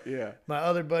shit up. Yeah. My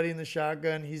other buddy in the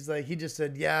shotgun, he's like, he just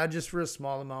said, yeah, just for a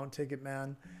small amount, ticket,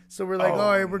 man. So we're like,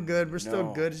 all right, we're good. We're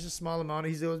still good. It's just a small amount.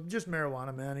 He's like, just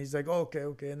marijuana, man. He's like,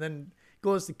 okay. And then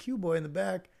goes the Q-boy in the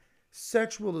back,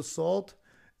 sexual assault.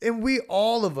 And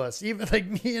all of us, even like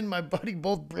me and my buddy,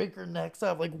 both break our necks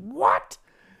off. Like, what?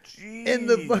 Jeez. And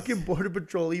the fucking Border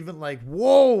Patrol even like,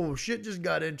 whoa, shit just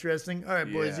got interesting. All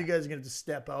right, boys, you guys are going to have to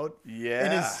step out. Yeah.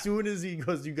 And as soon as he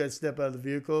goes, you guys step out of the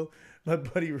vehicle, my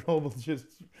buddy Roble just,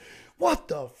 what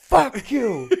the fuck,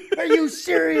 you? Are you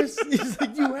serious? He's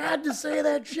like, you had to say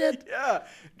that shit? Yeah.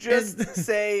 Just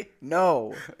say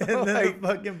no. And then the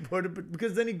fucking Border Patrol,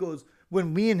 because then he goes,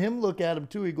 when me and him look at him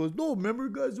too, he goes, no, remember,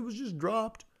 guys, it was just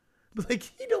dropped. But like,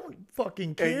 he don't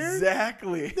fucking care.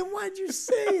 Exactly. Then why'd you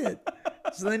say it?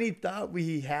 So then he thought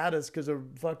he had us because of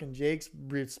fucking Jake's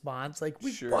response. Like,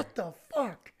 what the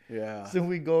fuck? Yeah. So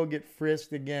we go get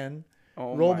frisked again.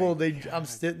 Oh Robo, I'm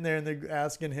sitting there and they're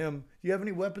asking him, do you have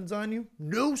any weapons on you?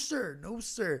 No, sir. No,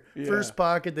 sir. Yeah. First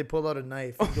pocket, they pull out a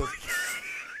knife. He goes,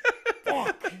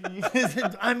 fuck.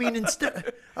 I mean,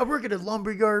 instead, I work at a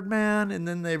lumberyard, man. And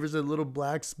then there was a little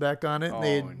black speck on it. And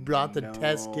they had brought the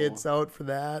test kits out for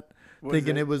that.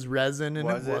 Thinking it was resin, and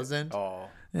it wasn't. Oh.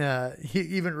 Yeah.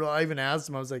 I even asked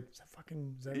him, I was like, is that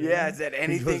fucking... Is that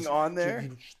anything on there? He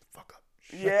goes, shut the fuck up.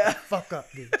 Shut the fuck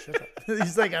up, dude. Shut up.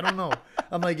 He's like, I don't know.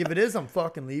 I'm like, if it is, I'm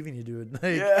fucking leaving you, dude.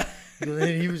 Like,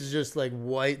 and he was just like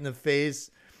white in the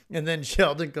face. And then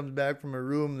Sheldon comes back from a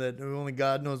room that only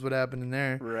God knows what happened in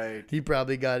there. Right. He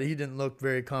didn't look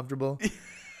very comfortable.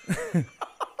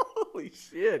 Holy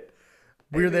shit.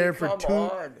 We were there for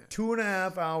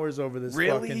 2.5 hours over this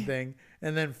fucking thing.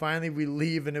 And then finally we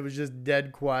leave and it was just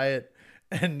dead quiet.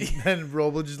 And then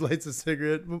Roble just lights a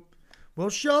cigarette. Well,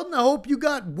 Sheldon, I hope you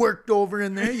got worked over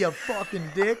in there, you fucking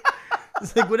dick.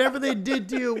 It's like whatever they did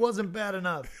to you wasn't bad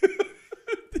enough.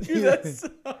 Dude, that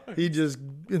sucks. He just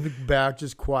in the back,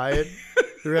 just quiet.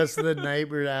 The rest of the night,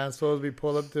 we're assholes. We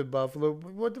pull up to Buffalo.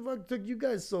 What the fuck took you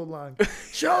guys so long?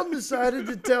 Sheldon decided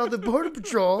to tell the Border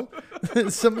Patrol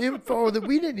some info that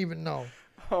we didn't even know.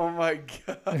 Oh my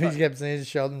God. He kept saying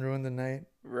Sheldon ruined the night.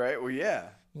 Right. Well, yeah.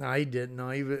 No, he didn't.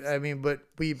 No, but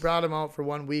we brought him out for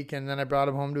 1 week, and then I brought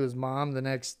him home to his mom the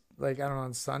next,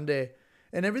 on Sunday.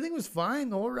 And everything was fine.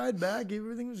 The whole ride back,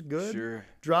 everything was good. Sure.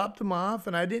 Dropped him off,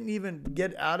 and I didn't even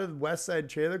get out of West Side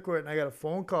Trailer Court, and I got a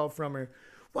phone call from her.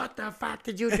 What the fuck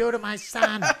did you do to my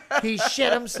son? He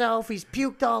shit himself. He's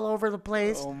puked all over the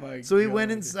place. Oh my God. So he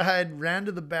went inside, ran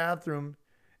to the bathroom,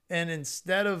 and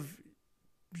instead of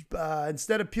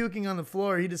puking on the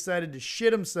floor, he decided to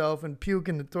shit himself and puke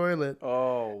in the toilet.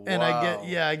 Oh, wow. And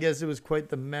I guess it was quite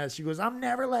the mess. She goes, I'm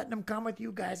never letting him come with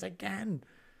you guys again.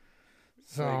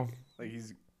 So like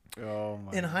he's, oh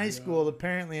my in high God. school,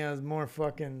 apparently I was more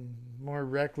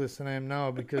reckless than I am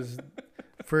now, because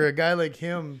for a guy like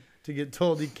him to get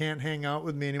told he can't hang out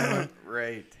with me anymore.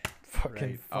 Right. Fucking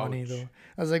Right. funny Ouch. though.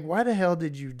 I was like, why the hell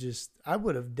did you I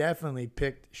would have definitely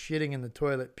picked shitting in the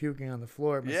toilet, puking on the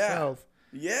floor myself.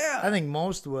 Yeah. I think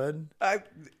most would.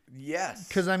 Yes.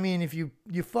 Because, I mean, if you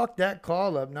fuck that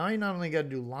call up, now you not only got to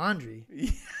do laundry,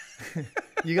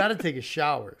 you got to take a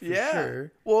shower for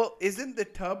sure. Well, isn't the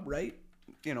tub right?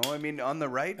 On the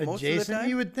right most of the Adjacent, time?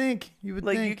 you would think. You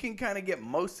think. can kind of get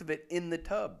most of it in the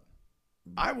tub.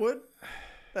 I would.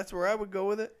 That's where I would go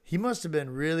with it. He must have been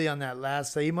really on that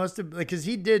last side. He must have, because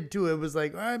he did too. It was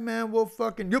like, all right, man, we'll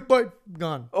fucking, yep, bye,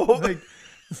 gone. Oh.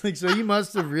 So he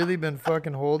must have really been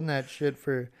fucking holding that shit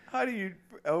for. How do you,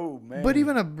 oh, man. But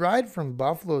even a ride from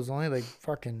Buffalo is only like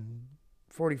fucking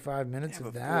 45 minutes Yeah,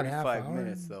 of but that, half 45 hour.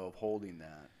 minutes, though, of holding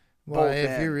that. Well, Both if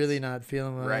you're ends. really not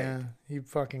feeling well, Right. yeah, he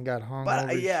fucking got hung But,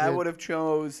 over. yeah, I shit. would have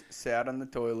chose sat on the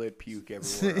toilet, puke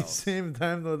everywhere else. Same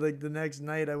time though, like the next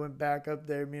night I went back up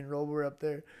there. Me and Rob were up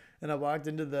there, and I walked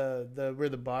into the where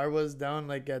the bar was down,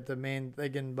 like at the main,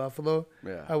 like in Buffalo.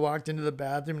 Yeah. I walked into the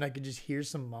bathroom and I could just hear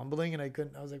some mumbling, and I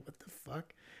was like, what the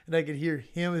fuck? And I could hear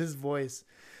his voice.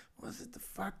 Was it the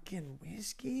fucking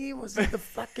whiskey? Was it the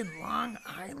fucking Long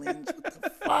Island? What the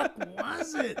fuck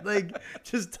was it? Like,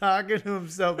 just talking to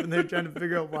himself, and they're trying to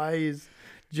figure out why he's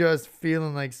just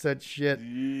feeling like such shit.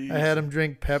 Jeez. I had him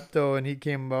drink Pepto, and he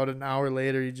came about an hour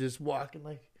later. He just walking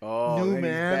like Oh, new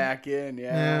man. he's back in,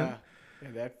 yeah. Yeah,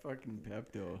 that fucking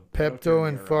Pepto. That'll turn Pepto you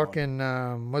and around.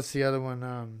 fucking what's the other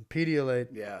one? Pedialyte.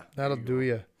 Yeah. That'll there do go.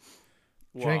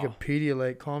 you. Drink a Wow.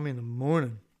 Pedialyte. Call me in the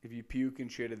morning. If you puke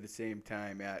and shit at the same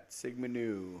time at Sigma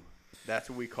Nu, that's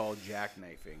what we call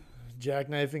jackknifing.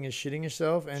 Jackknifing is shitting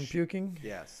yourself and puking.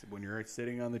 Yes, when you're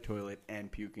sitting on the toilet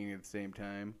and puking at the same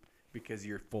time because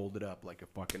you're folded up like a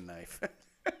fucking knife.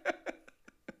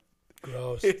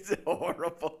 Gross. It's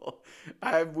horrible.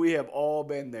 We have all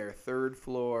been there. Third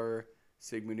floor,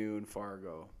 Sigma Nu and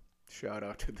Fargo. Shout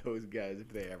out to those guys if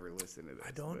they ever listen to this.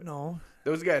 I don't but know.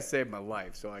 Those guys saved my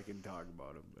life, so I can talk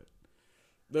about them. But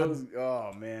those,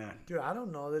 oh man, Dude, I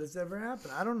don't know that it's ever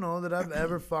happened. I don't know that I've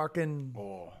ever fucking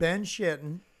oh, been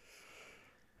shitting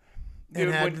and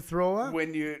dude, had to throw up.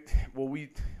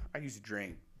 I used to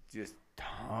drink just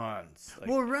tons. Like,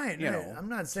 Well, right. you right. know, I'm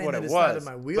not that's saying what that it it's was. not in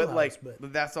my wheelhouse,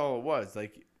 but that's all it was.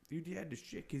 Like, dude, you had to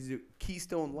shit because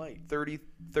Keystone Light, 30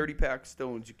 pack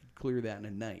stones, you could clear that in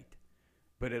a night.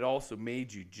 But it also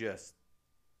made you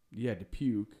you had to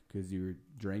puke because you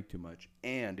drank too much,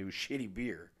 and it was shitty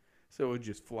beer, so it would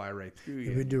just fly right through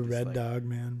you. we do Just Red like- Dog,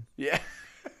 man. Yeah,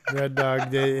 Red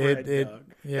Dog. Red It Dog.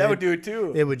 yeah, that would do it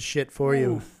too. It would shit for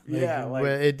you. Oof, yeah, like-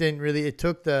 it didn't really. It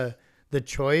took the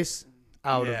choice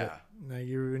out of Yeah. it. Like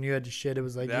when you had to shit, it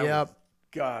was like, That yep. was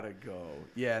gotta go.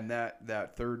 Yeah, and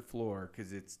that third floor,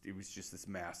 because it was just this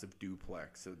massive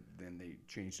duplex. So then they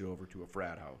changed it over to a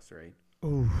frat house, right?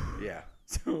 Ooh. Yeah.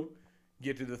 So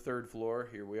get to the third floor.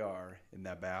 Here we are. In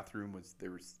that bathroom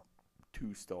there was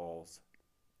 3 stalls.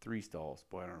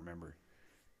 Boy, I don't remember.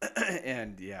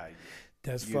 And yeah,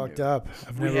 That's you fucked knew. up.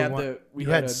 I've we never had won- we you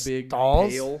had had a big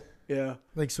stalls? pail. Yeah.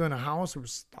 Like, so in a house there were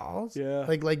stalls? Yeah.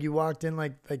 Like you walked in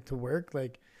like to work,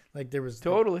 like there was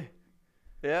Totally.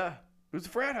 Yeah. It was a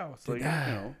frat house, like,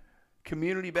 Ah.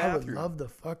 community I bathroom. would love the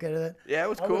fuck out of that. Yeah, it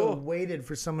was I would cool. have waited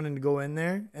for someone to go in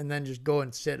there and then just go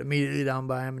and sit immediately down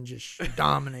by him and just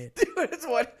dominate. Dude, that's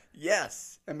what.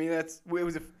 Yes, I mean it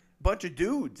was a bunch of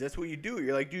dudes. That's what you do.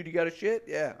 You're like, dude, you got a shit?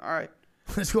 Yeah, all right.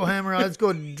 Let's go hammer out. Let's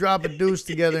go drop a deuce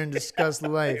together and discuss the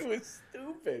life. It was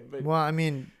stupid, but Well, I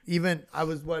mean, even I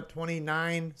was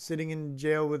 29, sitting in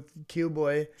jail with Q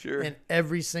Boy, Sure. and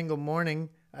every single morning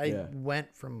I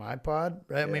went from my pod,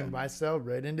 right? I mean, my cell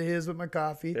right into his with my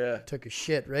coffee. Yeah. Took a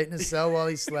shit right in his cell while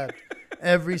he slept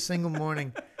every single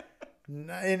morning.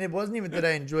 And it wasn't even that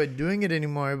I enjoyed doing it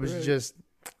anymore. It was just,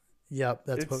 yep,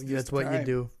 that's what you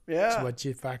do. Yeah. That's what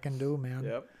you fucking do, man.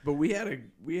 Yep. But we had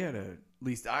at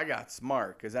least I got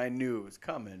smart because I knew it was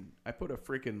coming. I put a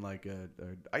freaking like a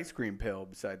ice cream pill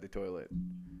beside the toilet.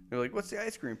 They're like, "What's the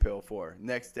ice cream pill for?"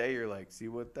 Next day, you're like, "See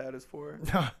what that is for?"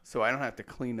 So I don't have to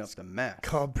clean up the mess.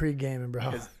 Called pre-gaming,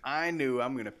 bro. Because I knew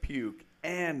I'm gonna puke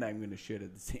and I'm gonna shit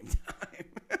at the same time.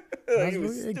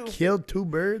 It killed 2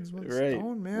 birds with a right.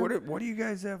 stone, man. What do you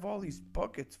guys have all these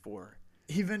buckets for?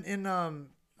 Even in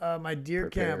my deer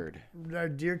camp, our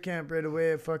deer camp right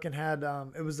away, it fucking had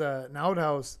it was an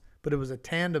outhouse, but it was a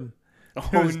tandem.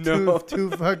 There was two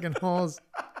fucking holes.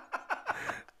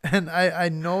 And I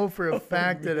know for a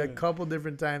fact that a couple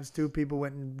different times 2 people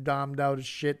went and dommed out of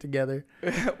shit together.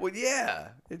 Well, yeah.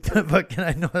 Fucking,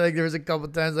 I know like there was a couple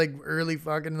times like early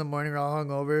fucking in the morning, we're all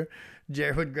hungover.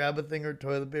 Jared would grab a thing or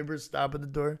toilet paper, stop at the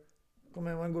door. Go,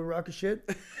 man, want to go rock a shit?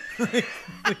 like,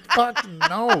 fuck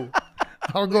no.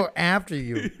 I'll go after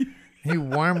you. You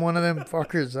warm one of them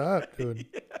fuckers up, dude.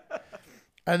 Yeah.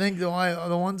 I think the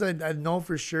ones I know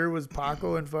for sure was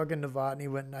Paco and fucking Novotny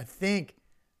went, and I think,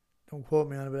 don't quote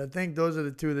me on it, but I think those are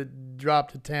the 2 that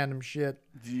dropped a tandem shit.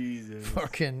 Jesus.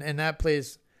 Fucking, in that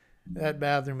place, that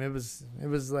bathroom, it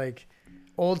was like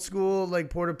old school, like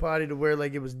porta potty to where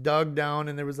like it was dug down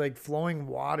and there was like flowing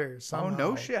water somehow.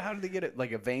 Oh, no shit. How did they get it?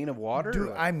 Like a vein of water?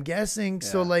 Dude, I'm guessing. Yeah.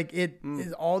 So like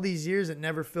all these years it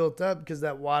never filled up because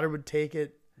that water would take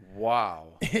it.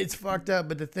 Wow. It's fucked up,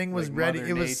 but the thing was like ready.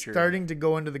 It was starting to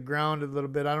go into the ground a little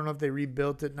bit. I don't know if they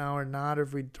rebuilt it now or not, or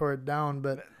if we tore it down.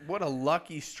 But what a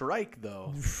lucky strike,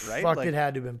 though, right? Fuck, like, it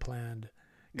had to have been planned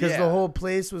because the whole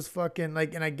place was fucking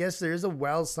like. And I guess there is a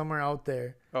well somewhere out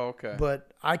there. Oh, okay.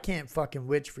 But I can't fucking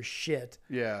witch for shit.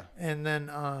 Yeah. And then,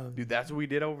 dude, that's what we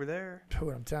did over there.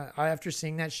 Dude, I'm telling you, after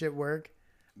seeing that shit work,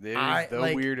 it is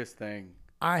the weirdest thing.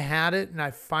 I had it, and I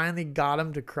finally got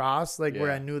him to cross, like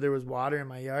where I knew there was water in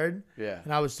my yard. Yeah.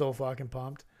 And I was so fucking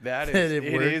pumped. It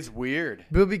is weird.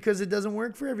 But because it doesn't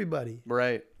work for everybody.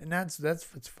 Right. And that's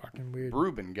what's fucking weird.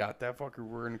 Ruben got that fucker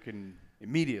working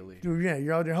immediately. Dude, yeah,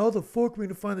 you're out there. How the fuck are we going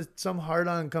to find this? Some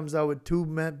hard-on comes out with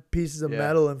 2 pieces of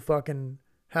metal and fucking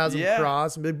has them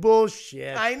cross and be like,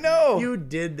 bullshit. I know. You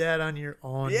did that on your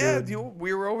own, dude.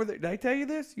 We were over there. Did I tell you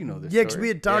this? You know this Yeah, because we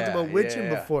had talked about witching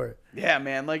before. Yeah,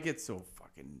 man. Like, it's so fucking...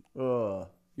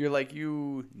 You're like,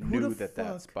 you knew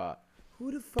that spot.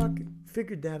 Who the fuck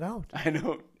figured that out? I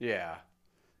know. Yeah.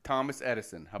 Thomas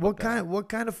Edison. How about what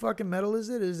kind of fucking metal is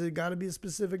it? Is it got to be a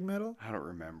specific metal? I don't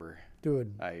remember.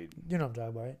 Dude, you know what I'm talking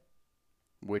about, right?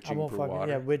 Witching for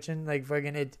water. Yeah, witching, like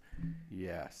fucking it.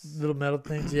 Yes. Little metal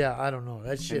things. Yeah, I don't know.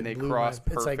 That shit. And they cross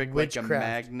perfect, it's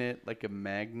like a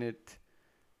magnet,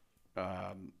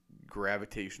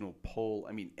 gravitational pull.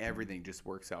 I mean, everything just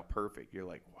works out perfect. You're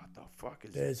like, what the fuck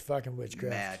is It's fucking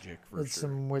witchcraft. Magic for sure. It's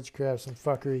some witchcraft, some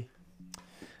fuckery.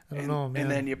 I don't know, man.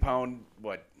 And then you pound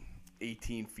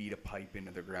 18 feet of pipe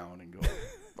into the ground and go,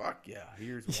 fuck yeah,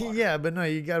 here's water. Yeah, but no,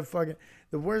 you gotta fucking.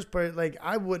 The worst part, like,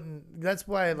 I wouldn't. That's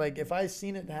why, like, if I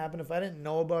seen it happen, if I didn't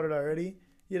know about it already,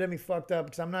 you'd have me fucked up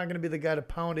because I'm not gonna be the guy to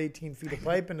pound 18 feet of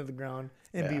pipe into the ground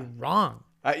and be wrong.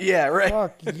 Yeah, right.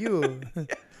 Fuck you.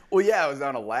 Well, yeah, I was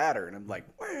on a ladder and I'm like,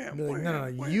 wham, like wham,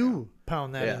 no, wham. You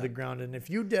pound that into the ground, and if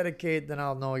you dedicate, then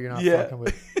I'll know you're not fucking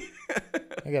with.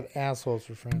 I got assholes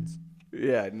for friends.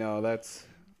 Yeah, no, that's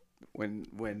when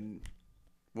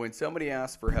somebody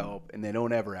asks for help and they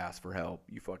don't ever ask for help,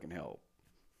 you fucking help.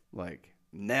 Like,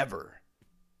 never.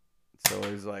 So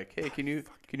it was like, hey, can you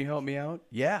help me out?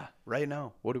 Yeah, right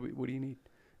now. What do you need?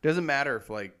 Doesn't matter if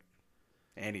like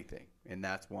anything, and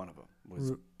that's one of them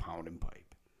was pounding pipe.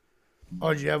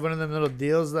 Oh, did you have one of them little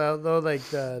deals though? Like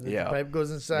the pipe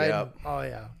goes inside. Yep. Oh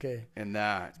yeah, okay. And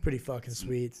that's pretty fucking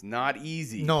sweet. It's not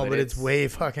easy. No, but it's way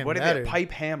fucking better. What is it?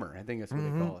 Pipe hammer. I think that's what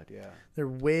they call it. Yeah. They're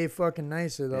way fucking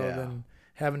nicer though than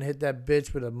having to hit that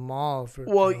bitch with a maul for.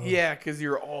 Well, yeah, because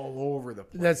you're all over the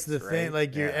place. That's the thing.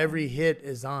 Like your every hit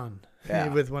is on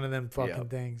with one of them fucking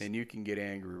things. And you can get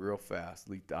angry real fast.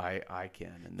 At least I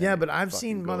can. And yeah, but I've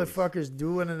seen motherfuckers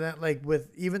do one of that, like with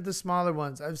even the smaller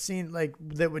ones. I've seen like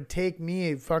that would take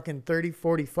me fucking 30,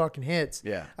 40 fucking hits.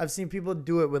 Yeah. I've seen people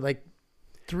do it with like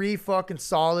 3 fucking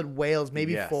solid whales,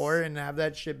 maybe 4, and have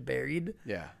that shit buried.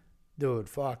 Yeah. Dude,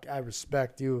 fuck, I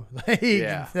respect you. Like,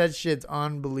 that shit's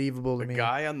unbelievable to me. The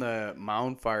guy on the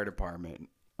Mound Fire Department,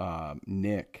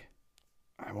 Nick,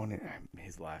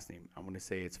 his last name, I want to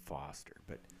say it's Foster,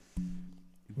 but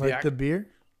like the beer?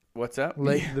 What's up?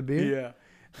 Like the beer? Yeah.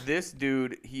 This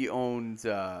dude, he owns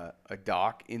a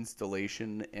dock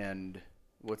installation and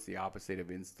what's the opposite of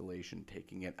installation?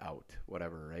 Taking it out,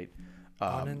 whatever, right?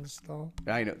 Uninstall.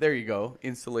 I know. There you go.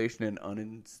 Installation and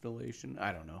uninstallation.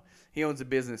 I don't know. He owns a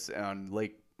business on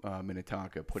Lake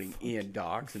Minnetonka, putting in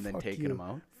docks and then taking them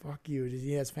out. Fuck you. Does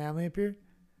he has family up here?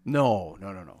 No.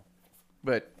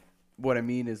 But what I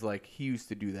mean is, like, he used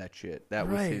to do that shit. That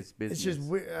was his business. It's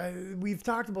just we've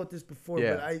talked about this before,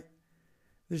 Yeah. but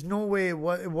there's no way it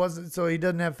wasn't. So he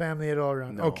doesn't have family at all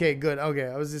around. No. Okay, good. Okay,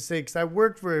 I was just saying because I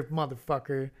worked for a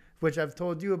motherfucker, which I've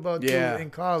told you about too in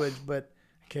college. But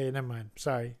okay, never mind.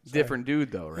 Sorry. Different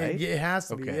dude though, right? It has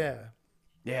to be. Okay. Yeah.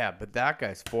 Yeah, but that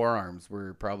guy's forearms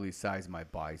were probably the size of my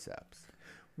biceps.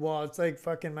 Well, it's like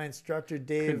fucking my instructor,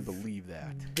 Dave. Couldn't believe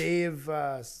that. Dave,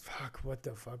 what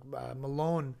the fuck?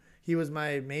 Malone. He was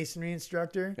my masonry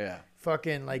instructor. Yeah.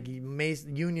 Fucking like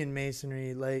union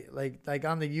masonry, like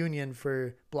on the union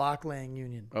for block laying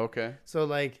union. Okay. So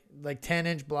like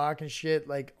 10-inch block and shit,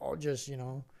 like all just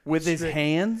With his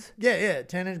hands? Yeah,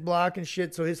 10-inch block and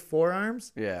shit. So his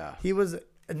forearms. Yeah. He was,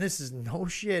 and this is no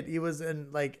shit. He was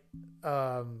in like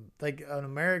an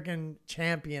American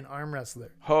champion arm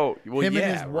wrestler. Oh, well, him yeah,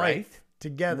 and his wife right?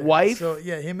 together. Wife? So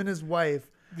yeah, him and his wife.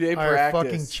 They are practice.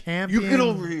 fucking champion. You get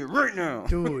over here right now.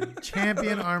 Dude,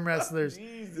 champion arm wrestlers.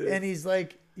 Jesus. And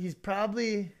he's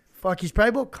probably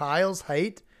about Kyle's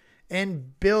height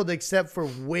and build, except for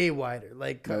way wider.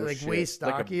 Like way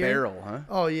stockier. Like a barrel, huh?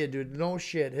 Oh yeah, dude. No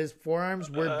shit. His forearms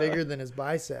were bigger than his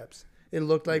biceps. It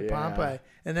looked like Popeye.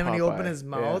 And then when he opened his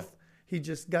mouth, he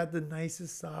just got the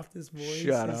nicest, softest voice.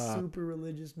 Shut He's up. super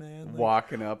religious, man. Like,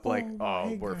 walking up like,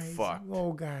 hey, we're guys. fucked.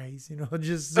 Oh, guys,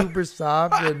 just super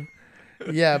soft and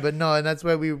yeah, but no, and that's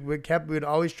why we would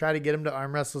always try to get him to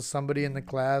arm wrestle somebody in the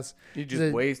class. You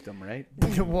just waste them, right?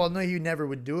 Well, no, he never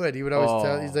would do it. He would always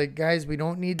tell. He's like, guys, we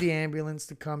don't need the ambulance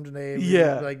to come today.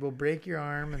 We'll break your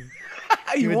arm, and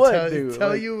He would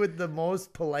tell you with the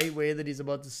most polite way that he's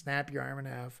about to snap your arm in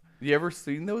half. You ever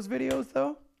seen those videos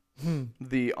though?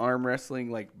 The arm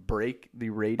wrestling, like, break the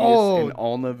radius in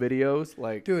ulna videos,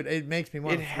 like, dude, it makes me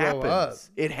want to throw happens. up.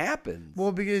 It happens.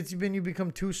 Well, because when you become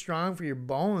too strong for your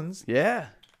bones. Yeah.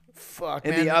 Fuck.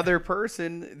 And man. the other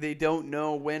person, they don't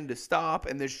know when to stop,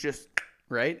 and there's just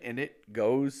right, and it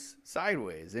goes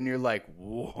sideways, and you're like,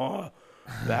 whoa,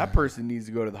 that person needs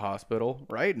to go to the hospital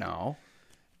right now.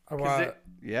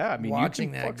 Yeah, I mean, watching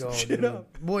you can that fuck go, some shit dude.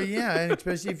 up. Well, yeah, and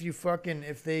especially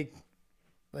if they.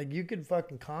 Like, you could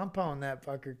fucking compound that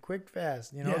fucker quick,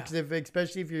 fast, Because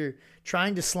especially if you're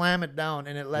trying to slam it down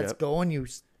and it lets go and you're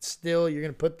going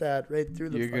to put that right through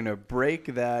the You're going to break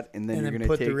that, and then you're going to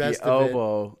put take the rest the of it-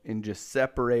 elbow and just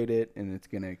separate it, and it's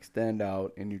going to extend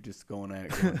out, and you're just going at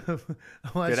it.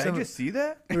 Did I just see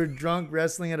that? We were drunk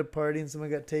wrestling at a party and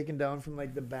someone got taken down from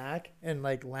like the back and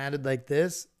like landed like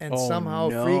this. And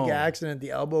somehow, freak accident,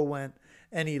 the elbow went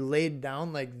and he laid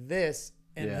down like this.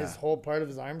 And his whole part of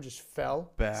his arm just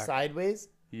fell back sideways.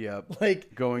 Yep.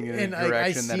 Like going in a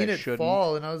direction that it shouldn't.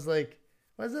 Fall, and I was like,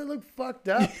 "Why does that look fucked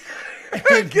up?"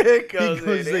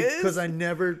 Because I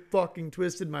never fucking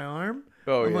twisted my arm.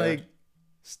 I'm like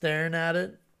staring at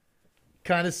it,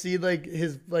 kind of see like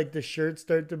the shirt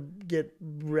start to get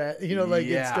red.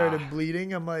 It started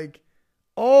bleeding. I'm like,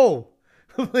 oh,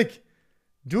 I'm like,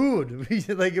 dude,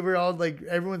 like we're all like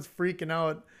everyone's freaking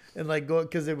out. And like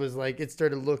because it was like it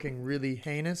started looking really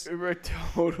heinous.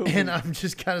 Totally. And I'm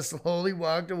just kind of slowly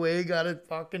walked away, got a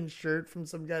fucking shirt from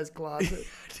some guy's closet,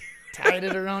 tied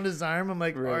it around his arm. I'm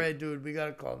like, all right, dude, we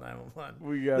gotta call 911.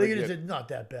 We gotta. It's not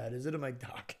that bad, is it? I'm like,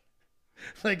 doc.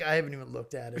 Like I haven't even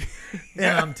looked at it,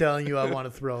 and I'm telling you, I want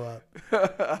to throw up.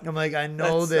 I'm like, I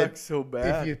know that so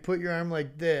bad. If you put your arm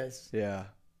like this,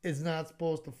 it's not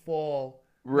supposed to fall.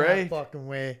 That fucking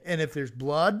way. And if there's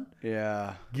blood,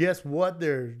 guess what?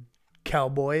 There's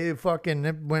cowboy. It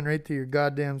fucking went right through your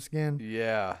goddamn skin.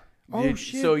 Yeah.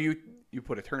 Shit. So you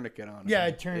put a tourniquet on. Yeah,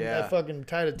 I fucking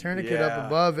tied a tourniquet up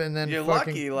above, and then you're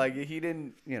lucky. Like he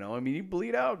didn't. I mean, you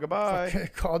bleed out. Goodbye.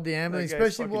 Called the ambulance,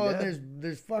 especially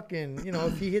there's fucking.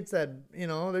 If he hits that,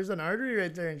 there's an artery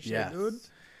right there and shit, dude.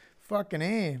 Fucking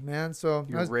A, man. So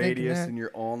your radius and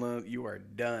your ulna, you are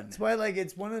done. That's why, like,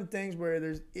 it's one of the things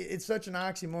where it's such an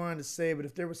oxymoron to say, but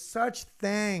if there was such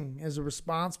thing as a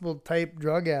responsible type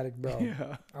drug addict, bro,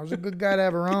 I was a good guy to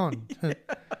have around.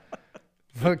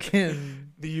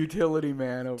 Fucking the utility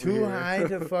man over here. Too high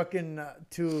to fucking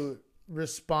to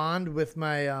respond with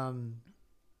my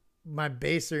my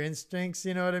baser instincts.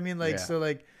 You know what I mean? Like so,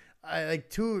 like I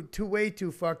like way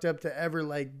too fucked up to ever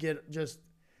like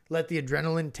let the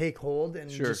adrenaline take hold and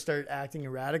just start acting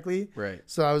erratically. Right.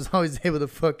 So I was always able to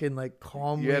fucking like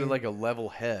calmly. You had like a level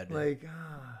head. Like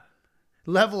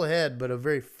level head, but a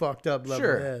very fucked up level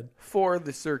Sure. head. For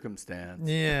the circumstance.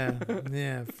 Yeah,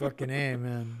 yeah, fucking A,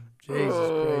 man. Jesus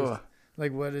Christ.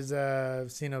 Like, what is,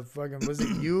 I've seen a fucking, was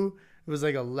it you? It was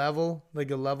like a level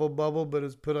bubble, but it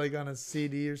was put like on a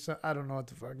CD or something. I don't know what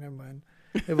the fuck, never mind.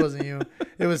 It wasn't you.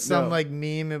 It was some like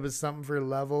meme. It was something for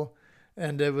level.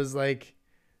 And it was like,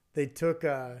 they took,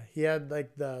 he had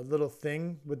like the little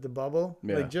thing with the bubble,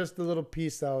 like just the little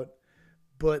piece out,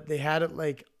 but they had it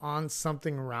like on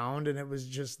something round, and it was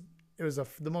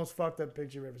the most fucked up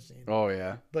picture I've ever seen. Oh,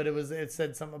 yeah. But it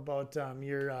said something about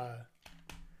your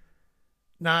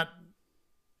not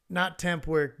temp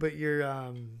work, but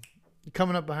your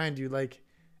coming up behind you, like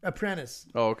apprentice.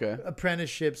 Oh, okay.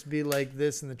 Apprenticeships be like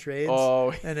this in the trades.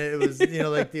 Oh, and it was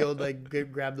like the old like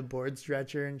grab the board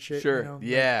stretcher and shit. sure. You know?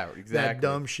 Yeah, exactly. That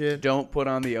dumb shit. Don't put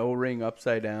on the O-ring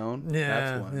upside down.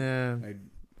 Yeah, That's one.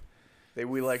 yeah.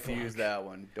 We like to use that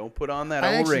one. Don't put on that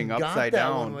I actually O-ring got upside that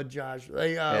down. one with Josh.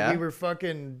 Like we were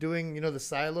fucking doing the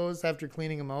silos after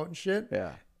cleaning them out and shit.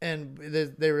 Yeah. And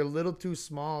they were a little too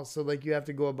small, so like you have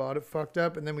to go about it fucked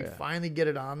up, and then we finally get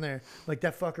it on there. Like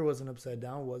that fucker wasn't upside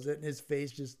down, was it? And his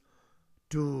face just,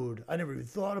 dude, I never even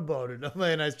thought about it.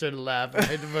 And I started laughing. I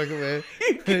had to fuck away.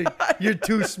 You're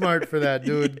too smart for that,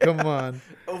 dude. Come on.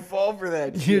 I'll fall for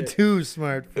that shit. You're too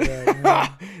smart for that.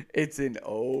 Man. It's an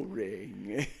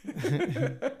O-ring.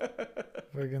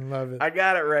 Fucking love it. I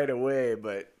got it right away,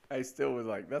 but I still was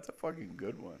like, that's a fucking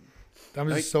good one. I'm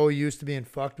just so used to being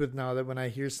fucked with now that when I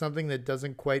hear something that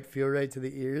doesn't quite feel right to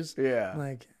the ears, Yeah. I'm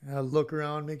like, I'll look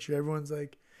around, make sure everyone's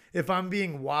like, if I'm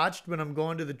being watched when I'm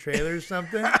going to the trailer or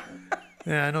something,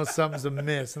 yeah, I know something's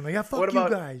amiss. I'm like, yeah, fuck What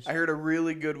about, you guys. I heard a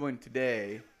really good one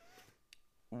today.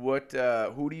 Who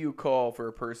do you call for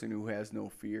a person who has no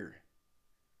fear?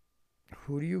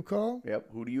 Who do you call? Yep.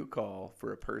 Who do you call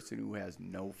for a person who has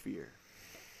no fear?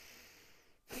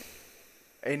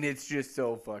 And it's just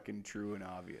so fucking true and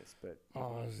obvious, but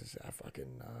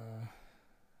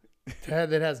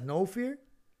That has no fear?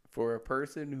 for a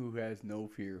person who has no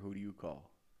fear, who do you call?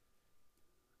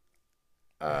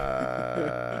 I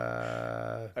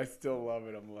still love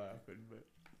it. I'm laughing, but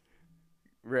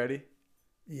ready?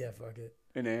 Yeah, fuck it.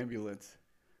 An ambulance.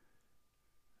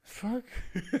 Fuck.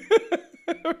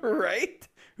 Right?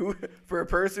 For a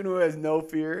person who has no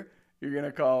fear, you're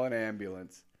gonna call an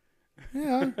ambulance.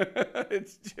 Yeah.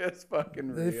 It's just fucking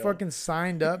real. They fucking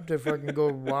signed up to fucking go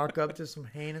walk up to some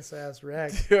heinous ass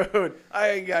wreck. Dude, I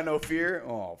ain't got no fear.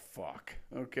 Oh, fuck.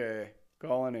 Okay.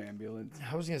 Call an ambulance.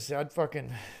 I was gonna say I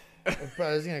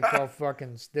was gonna call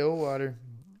fucking Stillwater.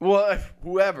 Well,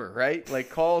 whoever, right? Like,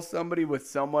 call somebody with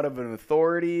somewhat of an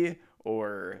authority,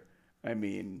 or, I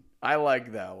mean, I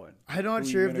like that one. I'm not Who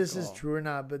sure you if gonna this is call? true or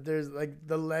not, but there's like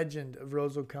the legend of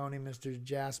Roseville County, Mr.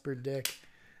 Jasper Dick.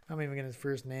 I'm even gonna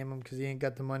first name him because he ain't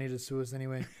got the money to sue us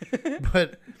anyway.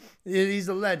 But he's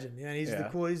a legend. Yeah, he's the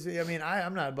coolest. I mean,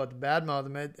 I'm not about to badmouth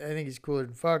him. I think he's cooler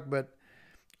than fuck, but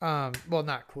well,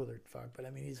 not cooler than fuck, but I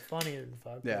mean, he's funnier than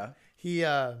fuck. Yeah. He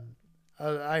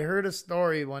I heard a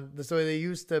story so they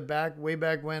used to way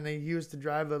back when they used to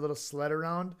drive a little sled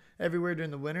around everywhere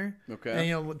during the winter. Okay.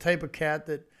 And what type of cat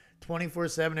that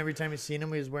 24/7 every time you seen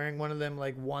him he was wearing one of them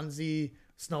like onesie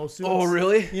snowsuits. Oh,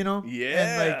 really? Yeah.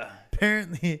 And like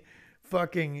apparently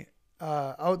fucking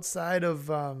outside of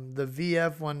the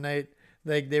VF one night,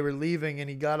 like they were leaving and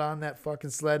he got on that fucking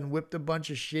sled and whipped a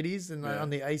bunch of shitties on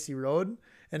the icy road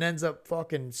and ends up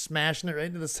fucking smashing it right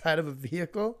into the side of a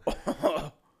vehicle.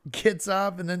 Gets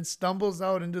off and then stumbles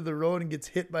out into the road and gets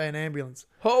hit by an ambulance.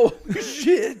 Oh,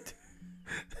 shit.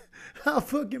 How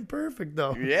fucking perfect,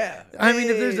 though. Yeah. I mean,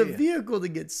 if there's a vehicle to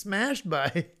get smashed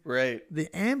by, right. the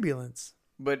ambulance.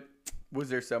 But was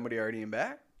there somebody already in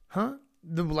back? Huh?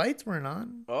 The lights weren't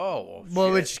on. Oh, well,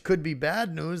 shit. which could be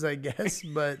bad news, I guess.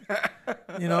 But,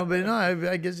 but no,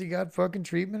 I guess he got fucking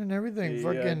treatment and everything. Yeah,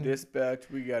 fucking dispatch,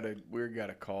 we got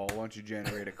a call. Why don't you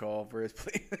generate a call for us,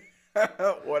 please?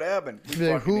 What happened?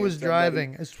 Like, who was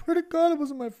driving? I swear to God, it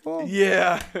wasn't my fault.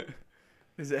 Yeah.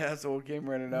 This asshole came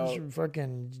running out.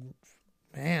 Fucking,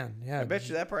 man, yeah. I bet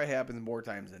you that probably happens more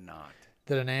times than not.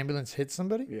 Did an ambulance hit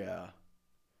somebody? Yeah.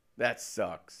 That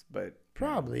sucks, but...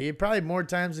 Probably more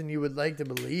times than you would like to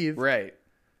believe. Right.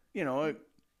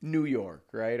 New York,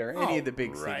 right? Or any of the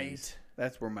big right. cities.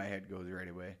 That's where my head goes right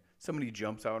away. Somebody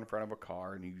jumps out in front of a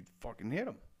car and you fucking hit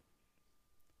them.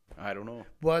 I don't know.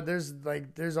 Well, there's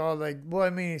all like, well, I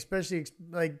mean, especially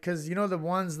like, because the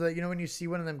ones that, when you see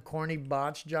one of them corny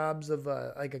botch jobs of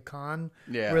like a con,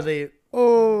 where they,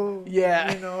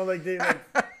 like they like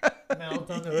melt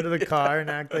on the hood of the car and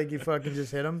act like you fucking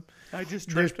just hit them. I just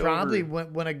There's tripped probably over.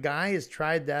 when a guy has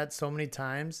tried that so many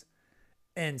times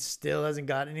and still hasn't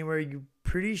got anywhere, you're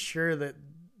pretty sure that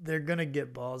they're gonna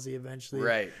get ballsy eventually.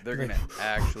 Right. They're gonna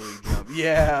actually jump.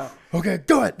 Yeah. Okay,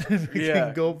 do it.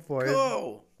 Yeah. Go for it.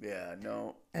 Go. Yeah.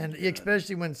 No. And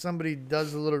especially when somebody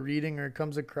does a little reading or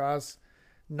comes across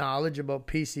knowledge about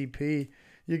PCP,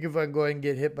 you can fucking go ahead and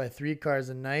get hit by 3 cars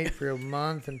a night for a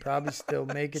month and probably still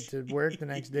make it to work the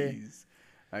next day.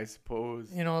 I suppose.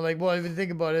 You know, like, well, if you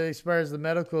think about it, as far as the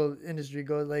medical industry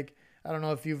goes, like, I don't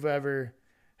know if you've ever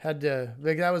had to,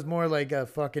 like, that was more like a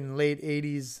fucking late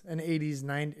 80s,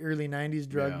 early 90s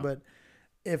drug. Yeah. But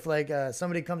if, like,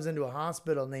 somebody comes into a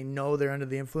hospital and they know they're under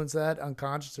the influence of that,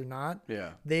 unconscious or not, Yeah.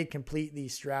 they completely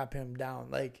strap him down.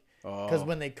 Like, Oh, because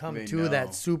when they come they to know.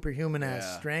 that superhuman ass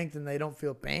Yeah. strength and they don't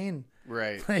feel pain.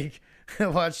 Right. Like, I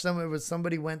watched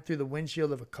somebody went through the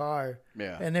windshield of a car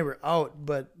Yeah. and they were out,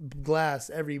 but glass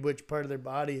every which part of their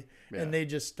body. Yeah. And they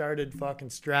just started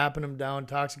fucking strapping them down.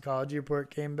 Toxicology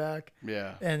report came back.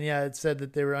 Yeah. And yeah, it said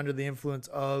that they were under the influence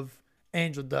of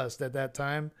angel dust at that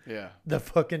time. Yeah. The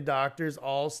fucking doctors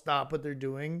all stop what they're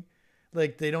doing.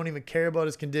 Like, they don't even care about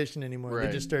his condition anymore. Right.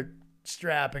 They just start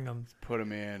strapping him. Put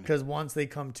them in. Because once they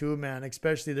come to, man,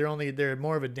 especially they're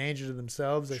more of a danger to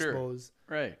themselves, I Sure. suppose,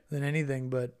 Right. than anything.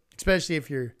 But especially if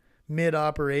you're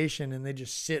mid-operation and they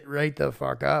just sit right the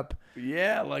fuck up.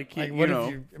 Yeah. Like Like, you what know.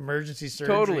 if you emergency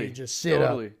surgery, Totally. just sit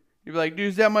up? You'd be like, dude,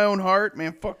 is that my own heart?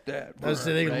 Man, fuck that.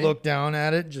 So they Right? look down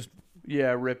at it, just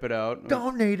Yeah, rip it out.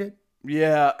 donate it.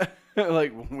 Yeah.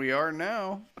 Like, we are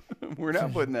now. We're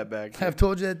not putting that back. I've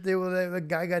told you that the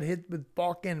guy got hit with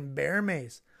fucking bear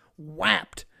mace,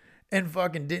 whapped, and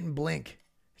fucking didn't blink.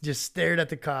 Just stared at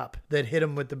the cop that hit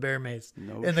him with the bear mace.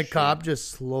 No and the shit. cop just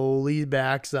slowly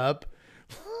backs up.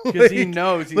 Because he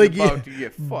knows he's like about he to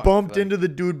get fucked. bumped Like, into the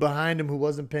dude behind him who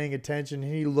wasn't paying attention.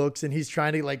 And he looks and he's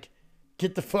trying to like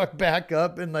get the fuck back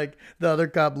up. And like the other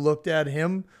cop looked at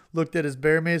him, looked at his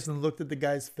bear mace, and looked at the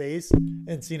guy's face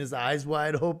and seen his eyes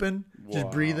wide open, just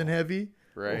Wow. breathing heavy.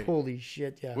 Right. Holy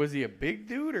shit, yeah. Was he a big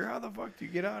dude, or how the fuck do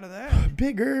you get out of that?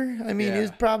 Bigger. I mean, Yeah. he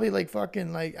was probably like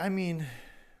fucking like, I mean,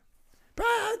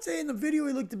 probably I'd say in the video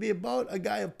he looked to be about a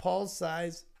guy of Paul's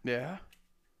size, Yeah.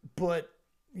 but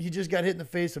he just got hit in the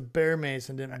face with bear mace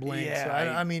and didn't blink. Yeah, So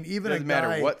I mean, even doesn't a guy,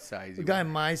 matter what size a you guy are.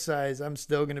 my size, I'm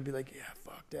still gonna be like, yeah,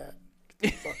 fuck that.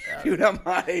 Get the fuck out of Dude, here. I'm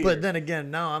high. But then again,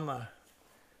 now I'm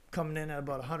coming in at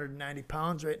about 190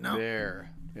 pounds right now.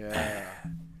 There. Yeah.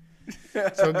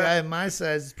 So a guy of my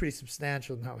size is pretty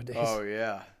substantial nowadays. Oh,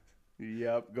 yeah.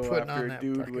 Yep. Go Putting after on a that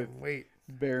dude fucking with weight.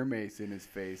 bear mace in his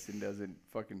face and doesn't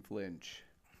fucking flinch.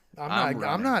 I'm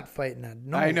running. not fighting that.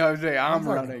 No. I know. I'm saying I'm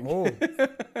fucking running.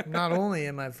 old. Not only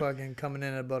am I fucking coming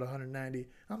in at about 190,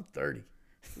 I'm 30.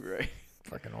 Right.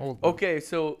 Fucking old. Man. Okay,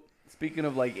 so speaking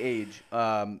of like age,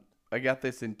 I got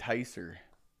this enticer.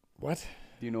 What?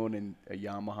 Do you know what a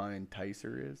Yamaha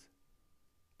enticer is?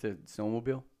 It's a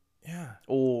snowmobile. Yeah.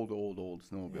 Old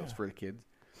snowmobiles Yeah. for the kids.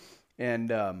 And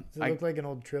Does it look like an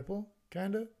old triple,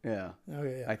 kind of? yeah,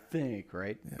 Okay, yeah. I think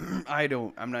right. Yeah.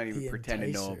 I'm not even The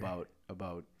pretending to know Enticer.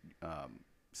 about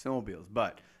snowmobiles,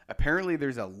 but apparently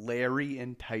there's a Larry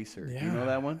Enticer. Do you know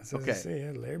that one? That's what I was gonna say,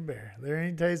 yeah, Larry Bear.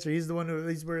 Larry Enticer. He's the one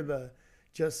he's where the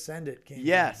Just Send It came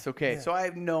Yes. from. Okay. Yeah. So I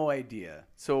have no idea.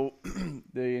 So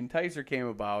the Enticer came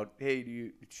about.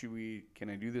 Hey, can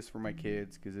I do this for my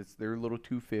kids? Because it's their little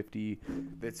 250.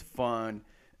 That's fun.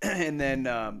 And then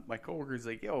my coworker's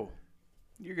like, "Yo,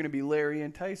 you're gonna be Larry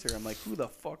Enticer." I'm like, "Who the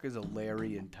fuck is a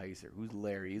Larry Enticer? Who's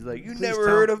Larry?" He's like, "You never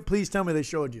heard of?" Please tell me they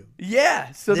showed you.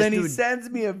 Yeah. So This then he dude- sends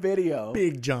me a video.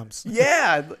 Big jumps.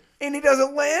 Yeah, and he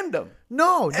doesn't land them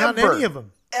No, not Ever. any of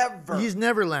them. ever. He's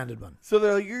never landed one. So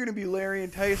they're like, "You're gonna be Larry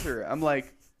Enticer." I'm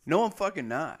like, "No, I'm fucking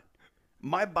not.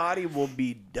 My body will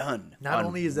be done." Not on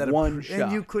only is that one shot.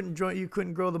 and you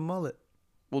couldn't grow the mullet.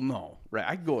 Well, no, right?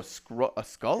 I could go a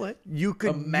skullet. You could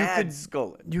A mad you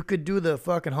skullet. could, you could do the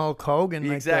fucking Hulk Hogan,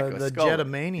 like Exactly. the a skullet.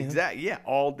 Jetamania. Exactly. Yeah,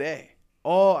 all day.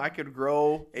 Oh, I could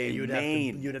grow a You'd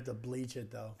mane. have to bleach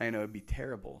it though. I know it'd be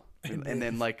terrible. And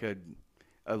then like a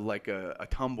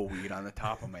tumbleweed on the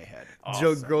top of my head.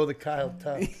 Joe, Awesome. grow the Kyle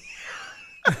Tuck.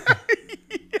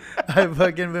 I've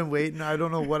fucking been waiting. I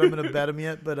don't know what I'm gonna bet him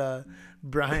yet, but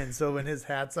Brian. So when his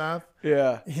hat's off,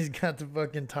 Yeah. he's got the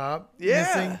fucking top Yeah.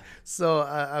 missing. So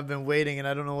I've been waiting, and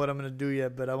I don't know what I'm gonna do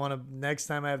yet. But I want to next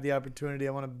time I have the opportunity,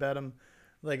 I want to bet him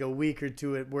like a week or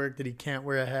two at work that he can't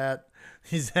wear a hat.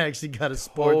 He's actually got to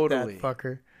sport Totally. that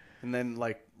fucker. And then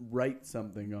like write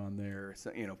something on there. Or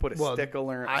so, put a Well, sticker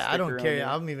or I don't on care. there.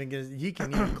 I'm even gonna. He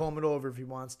can even comb it over if he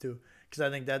wants to, because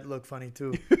I think that'd look funny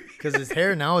too. Because his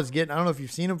hair now is getting. I don't know if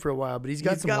you've seen him for a while, but he's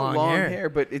got some long hair.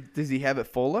 But does he have it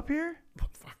full up here?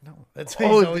 Fuck no. That's why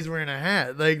he's always wearing a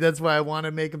hat. Like that's why I want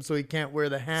to make him so he can't wear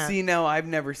the hat. See, now I've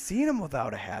never seen him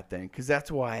without a hat then, because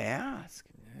that's why I ask.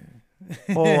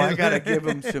 Oh, I gotta give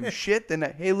him some shit. Then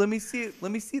hey, let me see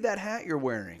that hat you're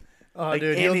wearing. Oh, Like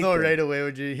dude, he'll know anything. right away.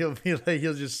 Would you? He'll be like,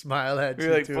 he'll just smile at You're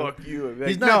you like, too. fuck you. I'd be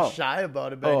He's like, not no. shy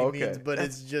about it by any means, but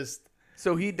it's just.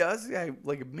 So he does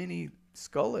like a mini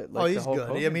skullet. Like Oh, the he's Hulk good. I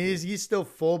Hogan mean, did. he's still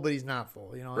full, but he's not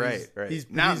full. You know, Right. He's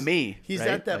Not me. He's right?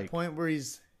 at that Like, point where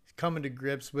he's coming to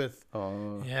grips with.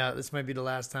 Oh. Yeah, this might be the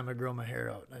last time I grow my hair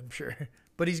out. I'm sure,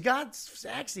 but he's got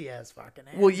sexy ass fucking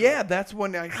hair. Well, yeah, that's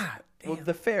when I. God Well, damn.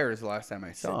 the fair is the last time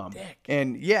I saw him, dick.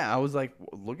 and yeah, I was like,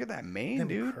 look at that mane, them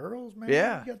dude. curls, man.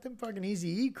 Yeah. You got them fucking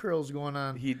easy E curls going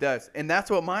on. He does, and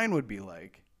that's what mine would be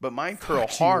like. But mine curl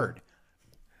Fuck you. hard.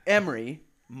 Emery,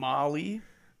 Molly,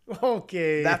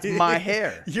 Okay, that's my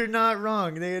hair. You're not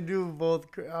wrong. They do both.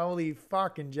 Holy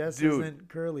fucking Jess Dude. isn't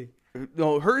curly.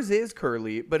 No, hers is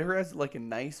curly, but her has like a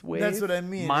nice wave. That's what I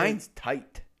mean. Mine's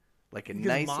tight, like a Because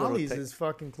nice Molly's little. is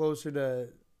fucking closer to.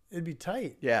 It'd be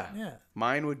tight. Yeah. Yeah.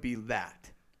 Mine would be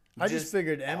that. I just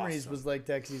figured Emery's awesome. was like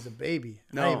that 'cause he's a baby.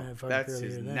 I No, even had fucking that's curly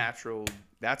his hair then. natural.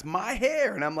 That's my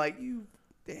hair, and I'm like, you,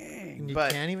 dang. And you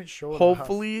but can't even show it off.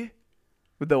 hopefully,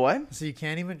 with the what? So you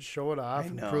can't even show it off I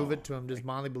and know. prove it to him. Does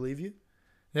Molly believe you?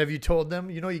 Have you told them?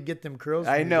 You know you get them curls.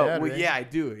 From I your know. dad, Well, right? yeah, I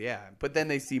do. Yeah, but then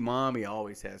they see mommy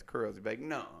always has curls. They're like,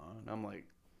 no, and I'm like,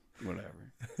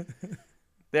 whatever.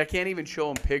 I can't even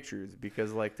show them pictures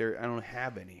because like I don't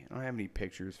have any. I don't have any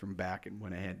pictures from back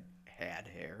when I had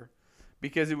hair,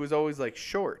 because it was always like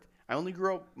short. I only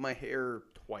grew up my hair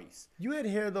twice. You had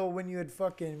hair though when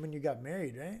when you got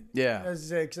married, right? Yeah.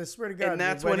 Because I swear to God, And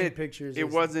that's your when wedding it pictures. it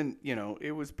wasn't,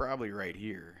 it was probably right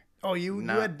here. Oh, you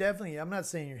not- had definitely. I'm not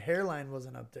saying your hairline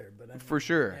wasn't up there, but I mean, For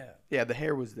sure. Yeah. Yeah, the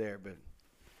hair was there, but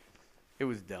it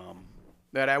was dumb.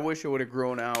 That I wish it would have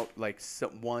grown out like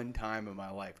one time in my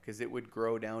life, because it would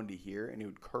grow down to here and it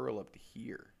would curl up to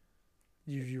here.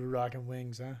 You were rocking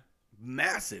wings, huh?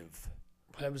 Massive.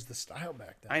 That was the style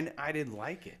back then. I didn't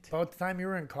like it. About the time you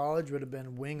were in college would have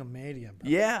been wing-a-mania. Bro.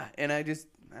 Yeah, and I don't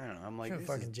know. I'm like, Should've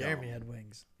this fucking is Jeremy dumb. had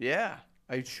wings. Yeah,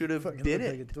 I should have Fucking did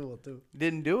looked it. like a tool too.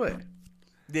 Didn't do it.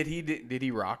 Did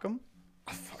he rock them?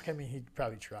 Oh, fuck, I mean, he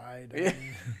probably tried. Yeah.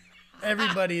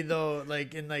 Everybody though,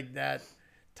 like in like that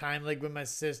time, like with my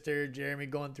sister Jeremy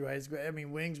going through high school. I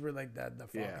mean, wings were like that the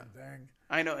fucking Yeah. thing.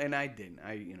 I know, and I didn't.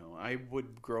 I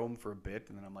would grow them for a bit,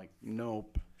 and then I'm like,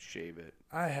 nope, shave it.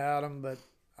 I had them, but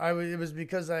it was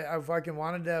because I fucking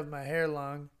wanted to have my hair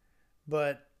long,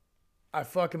 but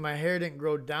my hair didn't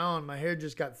grow down. My hair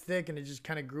just got thick and it just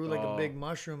kind of grew like a big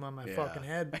mushroom on my yeah. fucking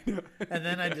head. And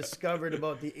then I discovered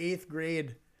about the 8th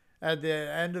grade, at the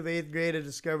end of 8th grade, I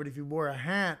discovered if you wore a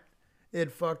hat,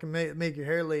 it'd fucking make your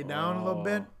hair lay down a little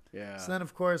bit. Yeah. So then,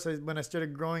 of course, when I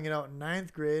started growing it out in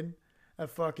 9th grade, I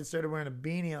fucking started wearing a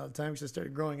beanie all the time because I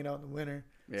started growing it out in the winter.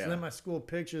 Yeah. So then my school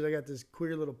pictures, I got this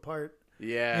queer little part.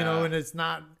 Yeah. You know, and it's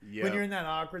not Yep. when you're in that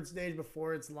awkward stage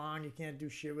before it's long, you can't do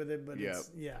shit with it. But Yep.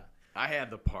 it's I had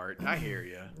the part. I hear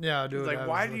you. yeah, dude. It's like, I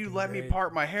why was do you looking let me great.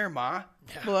 part my hair, Ma?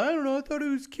 Yeah. Well, I don't know. I thought it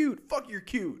was cute. Fuck, you're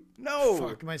cute. No.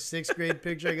 Fuck my 6th grade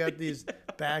picture. I got these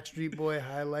Backstreet Boy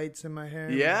highlights in my hair.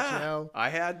 and Yeah. gel. I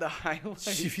had the highlights.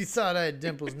 If you thought I had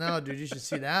dimples now, dude, you should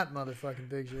see that motherfucking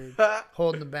picture.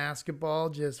 Holding the basketball,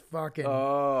 just fucking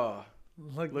Oh,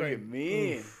 look look like, at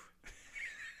me. oof.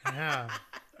 Yeah,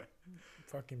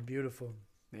 fucking beautiful.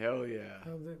 Hell yeah.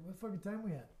 What fucking time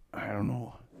we at? I don't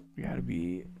know. We gotta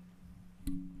be.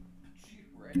 Shit,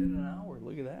 right at an hour.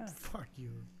 Look at that. Fuck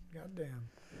you. Goddamn.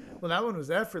 Well, that one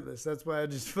was effortless. That's why I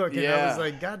just fucking, I Yeah. was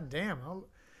like, goddamn.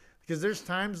 Because there's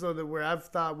times, though, that where I've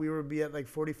thought we would be at like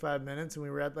 45 minutes and we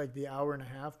were at like the hour and a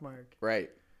half mark. Right.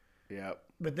 Yep.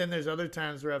 But then there's other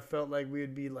times where I felt like we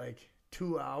would be like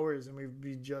 2 hours and we'd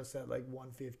be just at like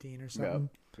 1:15 or something.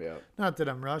 Yep. Not that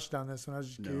I'm rushed on this one. I was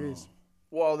just curious.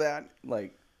 Well, that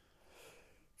like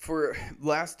for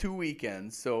last 2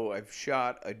 weekends. So I've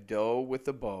shot a doe with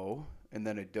a bow and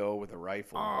then a doe with a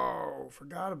rifle. Oh,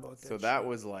 forgot about that. so that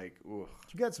was like, ooh.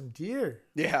 You got some deer.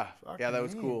 Yeah, Fucking that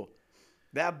was neat. cool.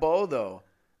 That bow though,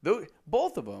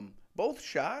 both of them, both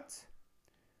shots.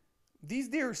 These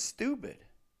deer are stupid.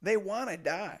 They want to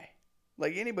die.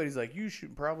 Like anybody's like, you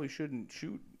probably shouldn't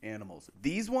shoot animals.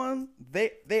 These ones,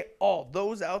 they all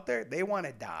those out there, they want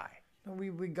to die. No,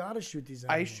 we gotta shoot these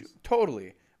animals.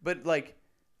 Totally, but like,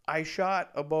 I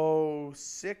shot about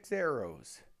 6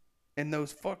 arrows, and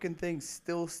those fucking things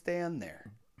still stand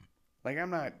there. Like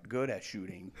I'm not good at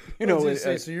shooting, you know.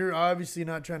 So you're obviously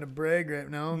not trying to brag right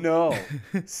now. No,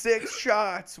 6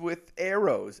 shots with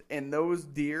arrows, and those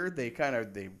deer, they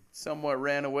somewhat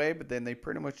ran away, but then they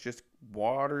pretty much just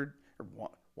wandered.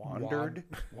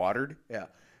 Yeah,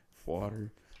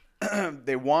 watered.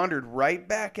 They wandered right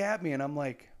back at me, and I'm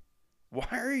like, why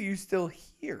are you still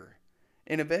here?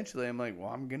 And eventually I'm like, well,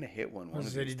 I'm going to hit one of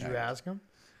So these did times. you ask him?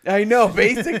 I know,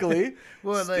 basically.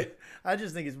 Well, like, I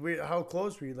just think it's weird. How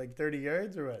close were you? Like 30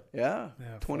 yards or what? Yeah,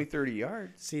 Yeah, 20, 30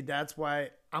 yards. See, that's why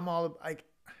I'm all like.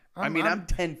 I'm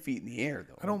 10 feet in the air,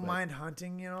 though. I don't mind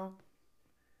hunting, you know.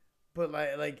 But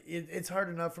it's hard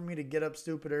enough for me to get up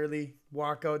stupid early,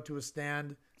 walk out to a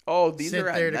stand. Oh, these sit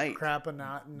are there at to night. crap a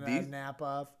knot and nap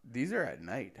off. These are at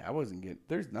night. I wasn't getting.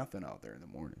 There's nothing out there in the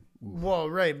morning. Oof. Well,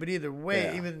 right, but either way,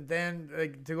 Yeah. even then,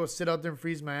 like to go sit out there and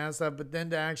freeze my ass off, but then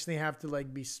to actually have to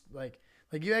like be like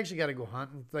you actually got to go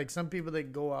hunting. Like some people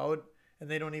that go out and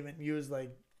they don't even use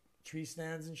like tree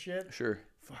stands and shit. Sure.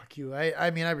 Fuck you. I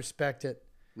mean I respect it,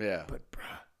 Yeah. but bruh,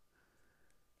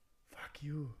 fuck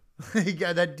you.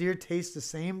 Yeah, that deer tastes the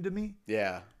same to me.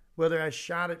 Yeah. Whether I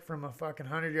shot it from a fucking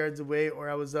 100 yards away or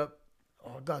I was up,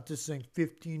 I got this thing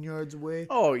 15 yards away.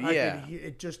 Oh, I yeah. could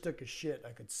it just took a shit. I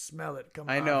could smell it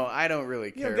coming I off. know. I don't really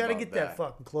You care. gotta about get that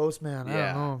fucking close, man. I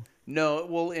Yeah. don't know. No,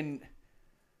 well,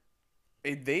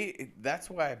 that's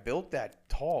why I built that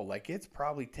tall. Like, it's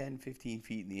probably 10, 15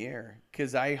 feet in the air.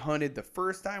 Because I hunted the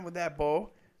first time with that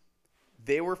bow.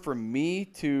 They were from me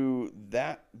to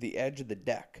the edge of the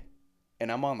deck.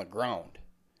 And I'm on the ground.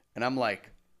 And I'm like,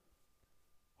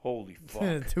 holy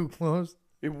fuck. Too close.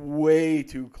 Way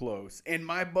too close. And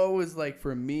my bow is like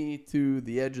from me to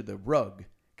the edge of the rug.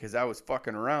 Because I was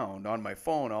fucking around on my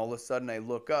phone. All of a sudden I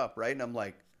look up, right? And I'm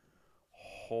like,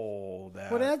 hold that.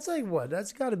 Well, that's like what?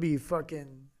 That's got to be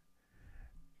fucking.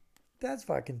 That's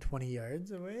fucking 20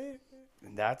 yards away.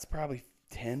 And that's probably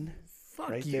 10. Fuck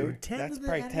Right you. there. 10 That's to the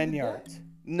probably end of 10 the yards. deck?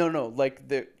 No,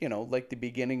 like the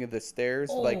beginning of the stairs,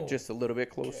 Oh. like just a little bit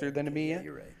closer than me. Yeah,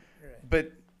 you're right. You're right.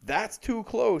 But that's too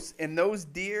close. And those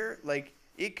deer, like,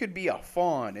 it could be a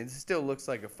fawn and it still looks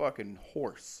like a fucking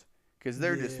horse. Because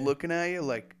they're just Yeah. looking at you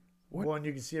like, what? One,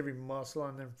 you can see every muscle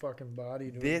on their fucking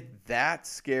body. Dude. That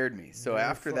scared me. So They're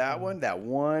after that fucking-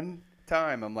 one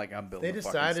time, I'm like, I'm building They a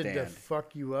fucking decided to stand.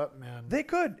 fuck you up, man. They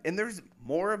could. And there's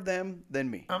more of them than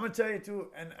me. I'm gonna tell you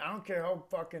too, and I don't care how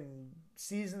fucking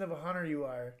seasoned of a hunter you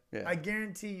are. Yeah. I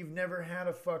guarantee you've never had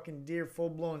a fucking deer full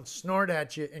blown snort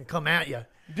at you and come at you.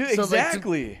 Dude, So, like, to-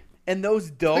 exactly. And those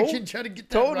doe, Like, you try to get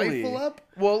that totally. rifle up.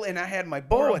 Well, and I had my Or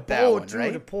bow a at that bow, one, too,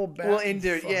 right? to pull back Well, and and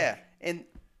they're, fuck. yeah, and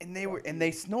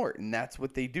they snort, and that's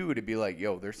what they do to be like,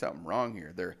 yo, there's something wrong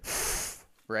here. They're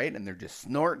right, and they're just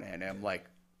snorting, and I'm like,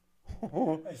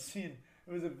 I seen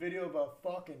it was a video of a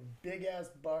fucking big ass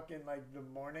buck in like the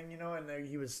morning, you know, and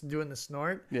he was doing the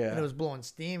snort, Yeah. and it was blowing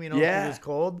steam, you know, Yeah. it was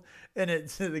cold, and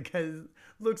the guy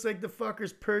looks like the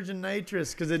fucker's purging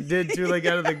nitrous because it did too, like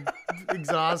out of the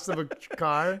exhaust of a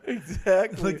car. It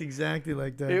exactly. looked exactly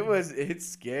like that. It's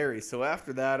scary. So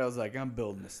after that, I was like, I'm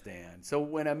building a stand. So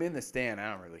when I'm in the stand,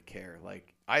 I don't really care.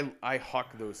 Like I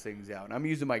huck those things out. I'm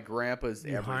using my grandpa's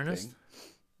You everything. harnessed?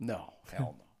 No,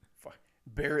 hell no.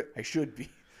 Fuck, I should be,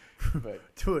 but.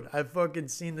 Dude, I fucking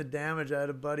seen the damage. I had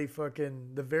a buddy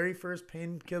fucking the very first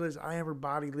painkillers I ever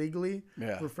bought illegally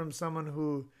Yeah. were from someone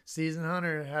who season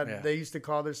hunter had. Yeah. They used to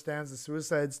call their stands the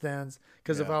suicide stands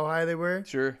because of Yeah. how high they were.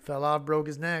 Sure. Fell off, broke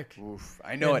his neck. Oof,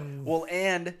 I know And- it. Well,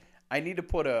 and I need to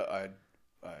put a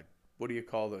what do you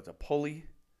call those? A pulley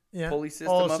Yeah. system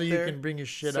Oh, up so you there. can bring your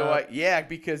shit so up.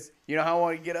 because you know how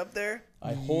I get up there?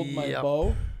 I hold my Yep.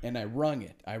 bow and I rung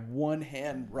it. I one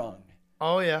hand rung.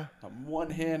 Oh yeah. I'm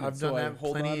one hand. I've and so done I that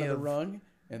hold on plenty to the of- rung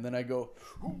and then I go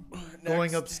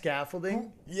Going next. up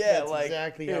scaffolding. Yeah, That's like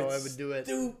exactly how I it's would do it.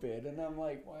 Stupid, and I'm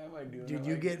like, why am I doing? Dude, it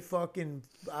you like get this? fucking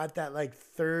at that like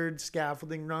third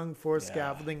scaffolding rung, fourth Yeah.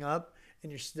 scaffolding up,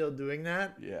 and you're still doing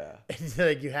that. Yeah. And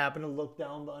like you happen to look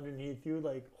down underneath you,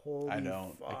 like holy. I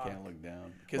don't. Fuck. I can't look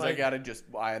down because I Like- gotta just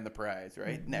eye on the prize,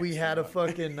 right? Next We had a one.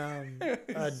 fucking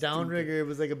a downrigger. It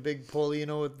was like a big pulley, you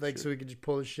know, with like so we could just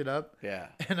pull the shit up. Yeah.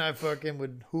 And I fucking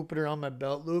would hoop it around my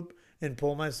belt loop and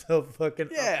pull myself fucking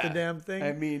up Yeah. the damn thing.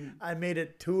 I mean, I made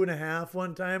it 2.5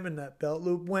 one time, and that belt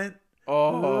loop went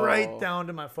oh, right down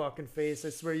to my fucking face.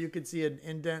 I swear you could see an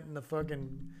indent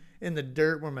in the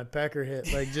dirt where my pecker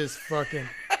hit, like just fucking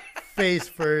face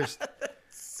first.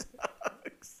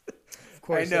 Sucks. Of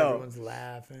course, I know. everyone's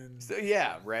laughing. So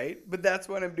yeah, right. But that's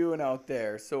what I'm doing out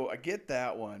there. So I get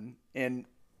that one, and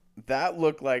that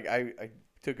looked like I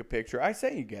took a picture. I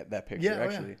sent you get that picture Yeah, oh,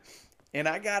 yeah. actually, and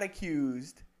I got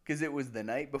accused because it was the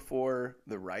night before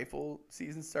the rifle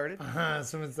season started.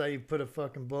 Someone said you put a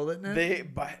fucking bullet in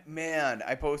it. But man,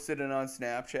 I posted it on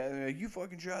Snapchat. And they're like, you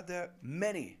fucking shot that.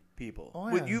 Many people.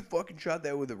 Oh, But yeah. you fucking shot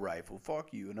that with a rifle.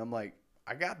 Fuck you. And I'm like,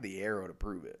 I got the arrow to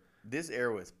prove it. This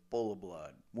arrow is full of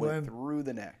blood. Went Well, through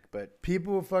the neck. But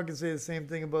People will fucking say the same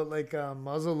thing about like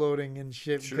muzzle loading and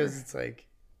shit Sure. because it's like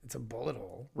it's a bullet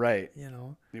hole. Right. You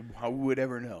know. How would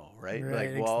ever know, right?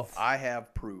 Right. Like, well, I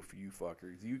have proof, you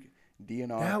fuckers. You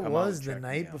DNR. That come was out, the check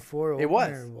night me out. before It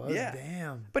opener. was. Yeah.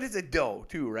 Damn. But it's a doe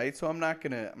too, right? So I'm not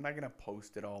gonna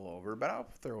post it all over, but I'll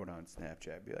throw it on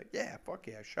Snapchat. Be like, yeah, fuck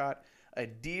yeah, I shot a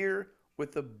deer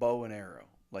with a bow and arrow.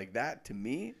 Like that to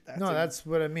me. That's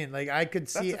what I mean. Like I could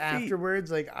see a feat.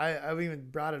 afterwards. Like I even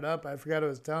brought it up. I forgot what I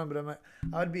was telling, but I'm like,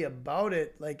 I would be about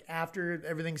it. Like after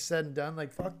everything's said and done.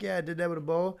 Like fuck yeah, I did that with a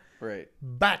bow. Right.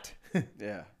 But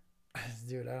Yeah.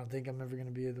 dude, I don't think I'm ever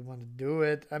gonna be the one to do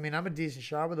it. I mean, I'm a decent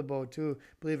shot with a bow too.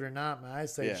 Believe it or not, my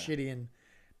eyesight's shitty, and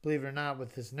believe it or not,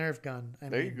 with this Nerf gun,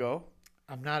 There you go.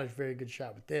 I'm not a very good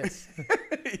shot with this.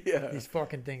 Yeah. These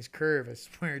fucking things curve, I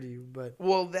swear to you. But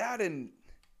Well, that and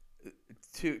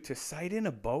to sight in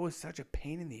a bow is such a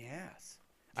pain in the ass.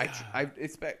 I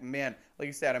expect, man, like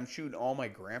you said, I'm shooting all my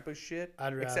grandpa's shit,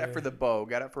 except for the bow.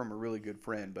 Got it from a really good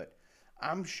friend, but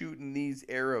I'm shooting these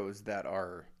arrows that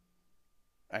are,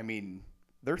 I mean,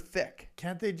 they're thick.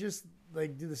 Can't they just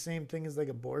like do the same thing as like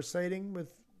a boar sighting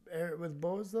with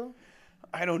bows though?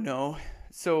 I don't know.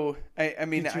 So I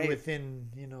mean, get you within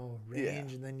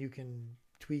range, and then you can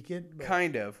tweak it. But...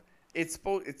 Kind of. It's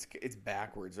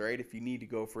backwards, right? If you need to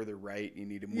go further right, you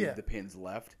need to move the pins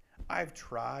left. I've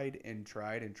tried and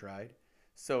tried and tried,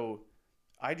 so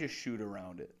I just shoot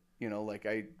around it. Like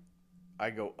I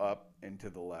go up and to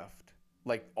the left.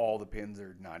 Like all the pins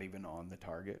are not even on the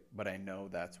target, but I know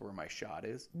that's where my shot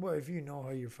is. Well, if you know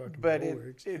how your fucking bow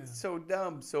works. It's so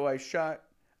dumb. So I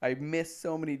missed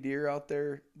so many deer out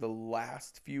there the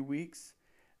last few weeks.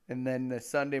 And then the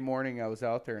Sunday morning I was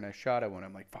out there and I shot at one.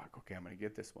 I'm like, fuck, okay, I'm going to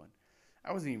get this one.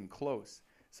 I wasn't even close.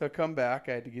 So I come back.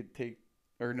 I had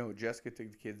to Jessica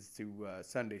took the kids to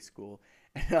Sunday school.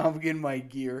 And I'm getting my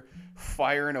gear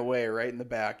firing away right in the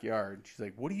backyard. She's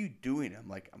like, what are you doing? I'm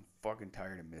like, I'm fucking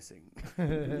tired of missing.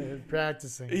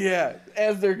 Practicing. Yeah,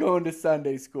 as they're going to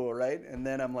Sunday school, right? And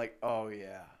then I'm like, oh,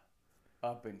 yeah,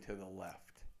 up and to the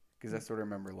left. Because that's what I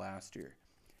remember last year.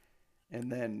 And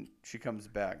then she comes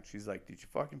back. She's like, did you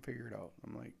fucking figure it out?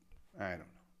 I'm like, I don't know.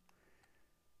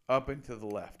 Up and to the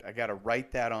left. I got to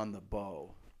write that on the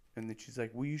bow. And then she's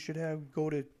like, well, you should go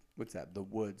to, what's that, the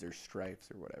Woods or Stripes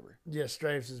or whatever. Yeah,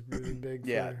 Stripes is really big.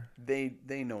 Yeah, they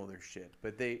know their shit.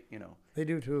 But they, They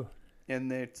do too. And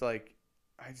it's like,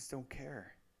 I just don't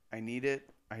care. I need it.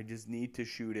 I just need to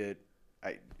shoot it.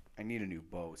 I need a new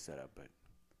bow set up. But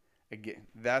again,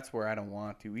 that's where I don't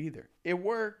want to either. It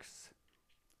works.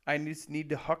 I just need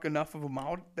to huck enough of them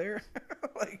out there,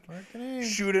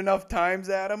 shoot enough times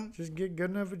at them. Just get good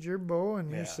enough with your bow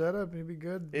and your setup, you'll be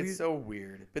good. It's so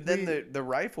weird. But then the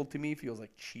rifle to me feels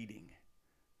like cheating.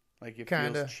 Like it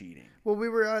feels cheating. Well, we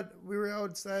were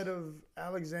outside of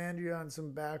Alexandria on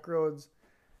some back roads.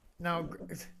 Now,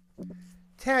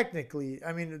 technically,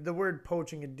 I mean, the word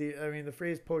poaching a deer. I mean, the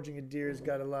phrase poaching a deer has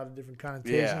got a lot of different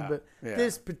connotations. But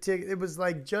this particular, it was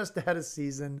like just out of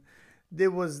season. It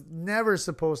was never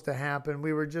supposed to happen.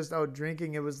 We were just out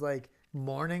drinking. It was like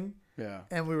morning. Yeah.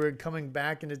 And we were coming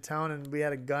back into town, and we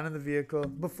had a gun in the vehicle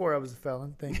before I was a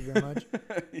felon. Thank you very much.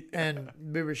 And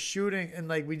we were shooting, and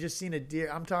like we just seen a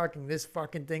deer. I'm talking, this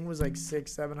fucking thing was like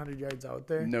 600-700 yards out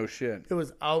there. No shit. It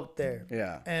was out there.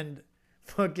 Yeah. And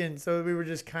fucking, so we were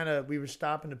just we were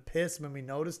stopping to piss when we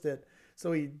noticed it.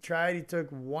 So he took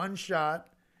one shot,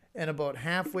 and about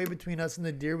halfway between us and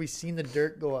the deer, we seen the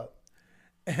dirt go up.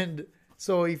 And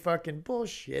so he fucking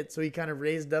bullshit. So he kind of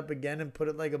raised up again and put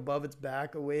it like above its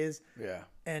back a ways. Yeah.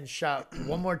 And shot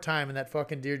one more time, and that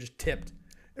fucking deer just tipped.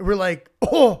 And we're like,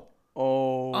 oh.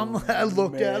 Oh. I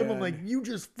looked at him. I'm like, you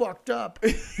just fucked up.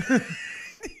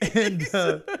 And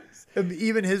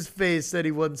even his face said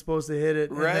he wasn't supposed to hit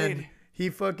it. Right. And then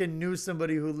he fucking knew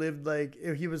somebody who lived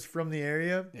he was from the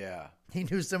area. Yeah. He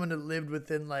knew someone that lived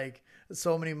within like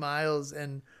so many miles,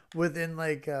 and within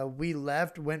we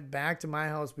left, went back to my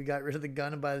house. We got rid of the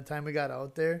gun, and by the time we got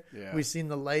out there, we seen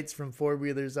the lights from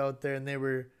 4-wheelers out there, and they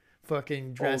were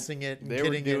fucking dressing it and they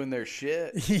were doing their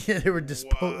shit. Yeah, they were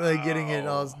getting it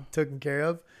all taken care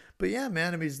of. But yeah,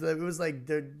 man, I mean, it was like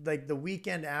the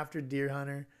weekend after Deer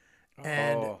Hunter,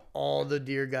 and all the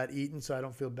deer got eaten. So I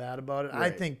don't feel bad about it. Right, I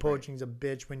think poaching's a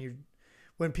bitch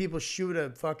when people shoot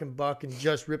a fucking buck and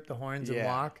just rip the horns and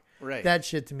walk. Right. That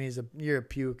shit to me you're a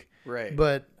puke. Right.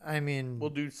 But I mean,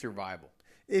 we'll do survival.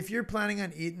 If you're planning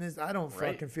on eating this, I don't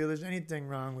fucking feel there's anything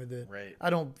wrong with it. Right. I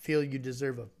don't feel you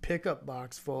deserve a pickup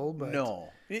box full, but no,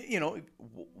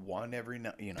 one every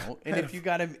night, and if you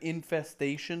got an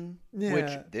infestation, which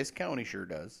this county sure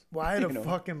does. Well, I had a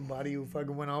fucking buddy who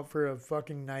fucking went out for a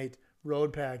fucking night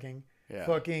road packing. Yeah.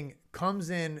 Fucking comes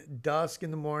in dusk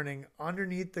in the morning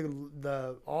underneath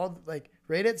the all like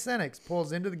right at Cenex,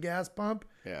 pulls into the gas pump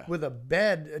Yeah. with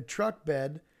a truck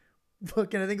bed.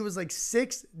 Fucking, I think it was like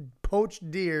 6 poached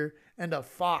deer and a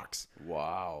fox.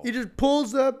 Wow. He just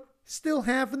pulls up, still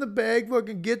half in the bag,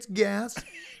 fucking gets gas.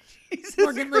 Jesus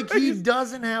Fucking like he Christ.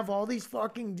 doesn't have all these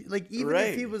fucking like even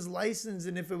if he Right. was licensed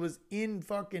and if it was in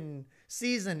fucking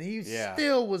season, he Yeah.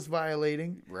 still was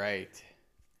violating. Right.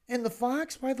 And the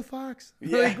fox? Why the fox?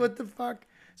 Yeah. Like what the fuck?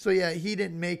 So yeah, he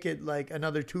didn't make it like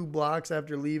another 2 blocks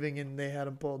after leaving, and they had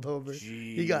him pulled over.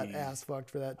 He got Jeez. ass fucked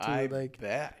for that too. I like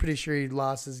bet. pretty sure he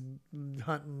lost his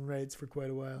hunting rights for quite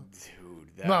a while.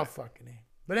 Dude, that. Well, fucking A.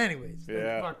 But anyways,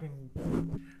 Yeah. let's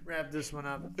fucking wrap this one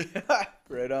up.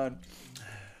 Right on.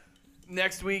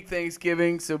 Next week,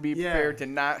 Thanksgiving, so be Yeah. prepared to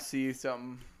not see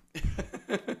something.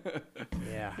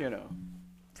 Yeah. You know.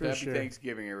 For Happy sure.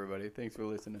 Thanksgiving, everybody. Thanks for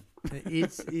listening.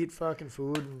 Eat fucking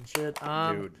food and shit.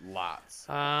 Dude, lots.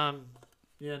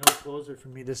 Yeah, no closer for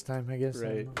me this time, I guess. I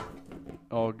Right. don't know.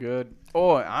 All good.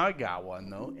 Oh, I got one,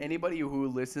 though. Anybody who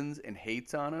listens and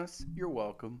hates on us, you're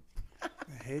welcome.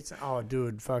 Oh,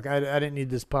 dude, fuck. I didn't need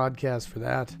this podcast for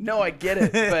that. No, I get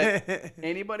it. But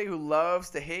anybody who loves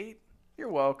to hate, you're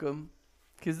welcome.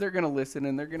 Because they're going to listen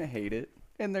and they're going to hate it.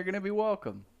 And they're going to be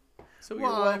welcome. So you're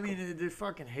Well, I welcome. mean, they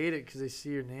fucking hate it because they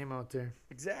see your name out there.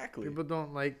 Exactly. People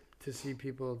don't like to see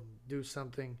people do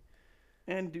something.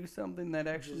 And do something that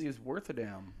actually is worth a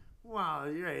damn. Wow,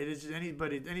 you're right. It's just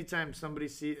anytime somebody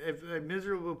if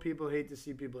miserable people hate to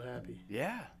see people happy.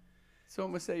 Yeah. So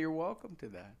I'm going to say you're welcome to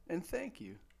that. And thank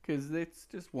you. Because it's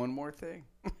just one more thing.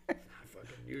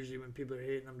 Usually when people are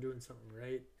hating, I'm doing something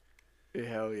right.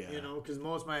 Hell yeah. You know, because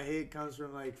most of my hate comes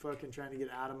from like fucking trying to get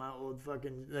out of my old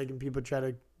fucking like, and people try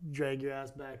to drag your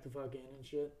ass back to fucking and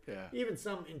shit. Yeah. Even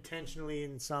some intentionally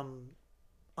and some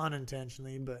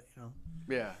unintentionally, but you know.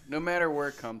 Yeah. No matter where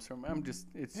it comes from, it's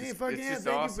Hey, just, fucking it's yeah, just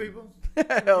thank awesome. you, people.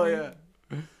 Hell yeah.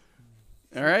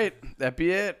 All right. That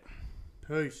be it.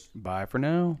 Peace. Bye for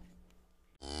now.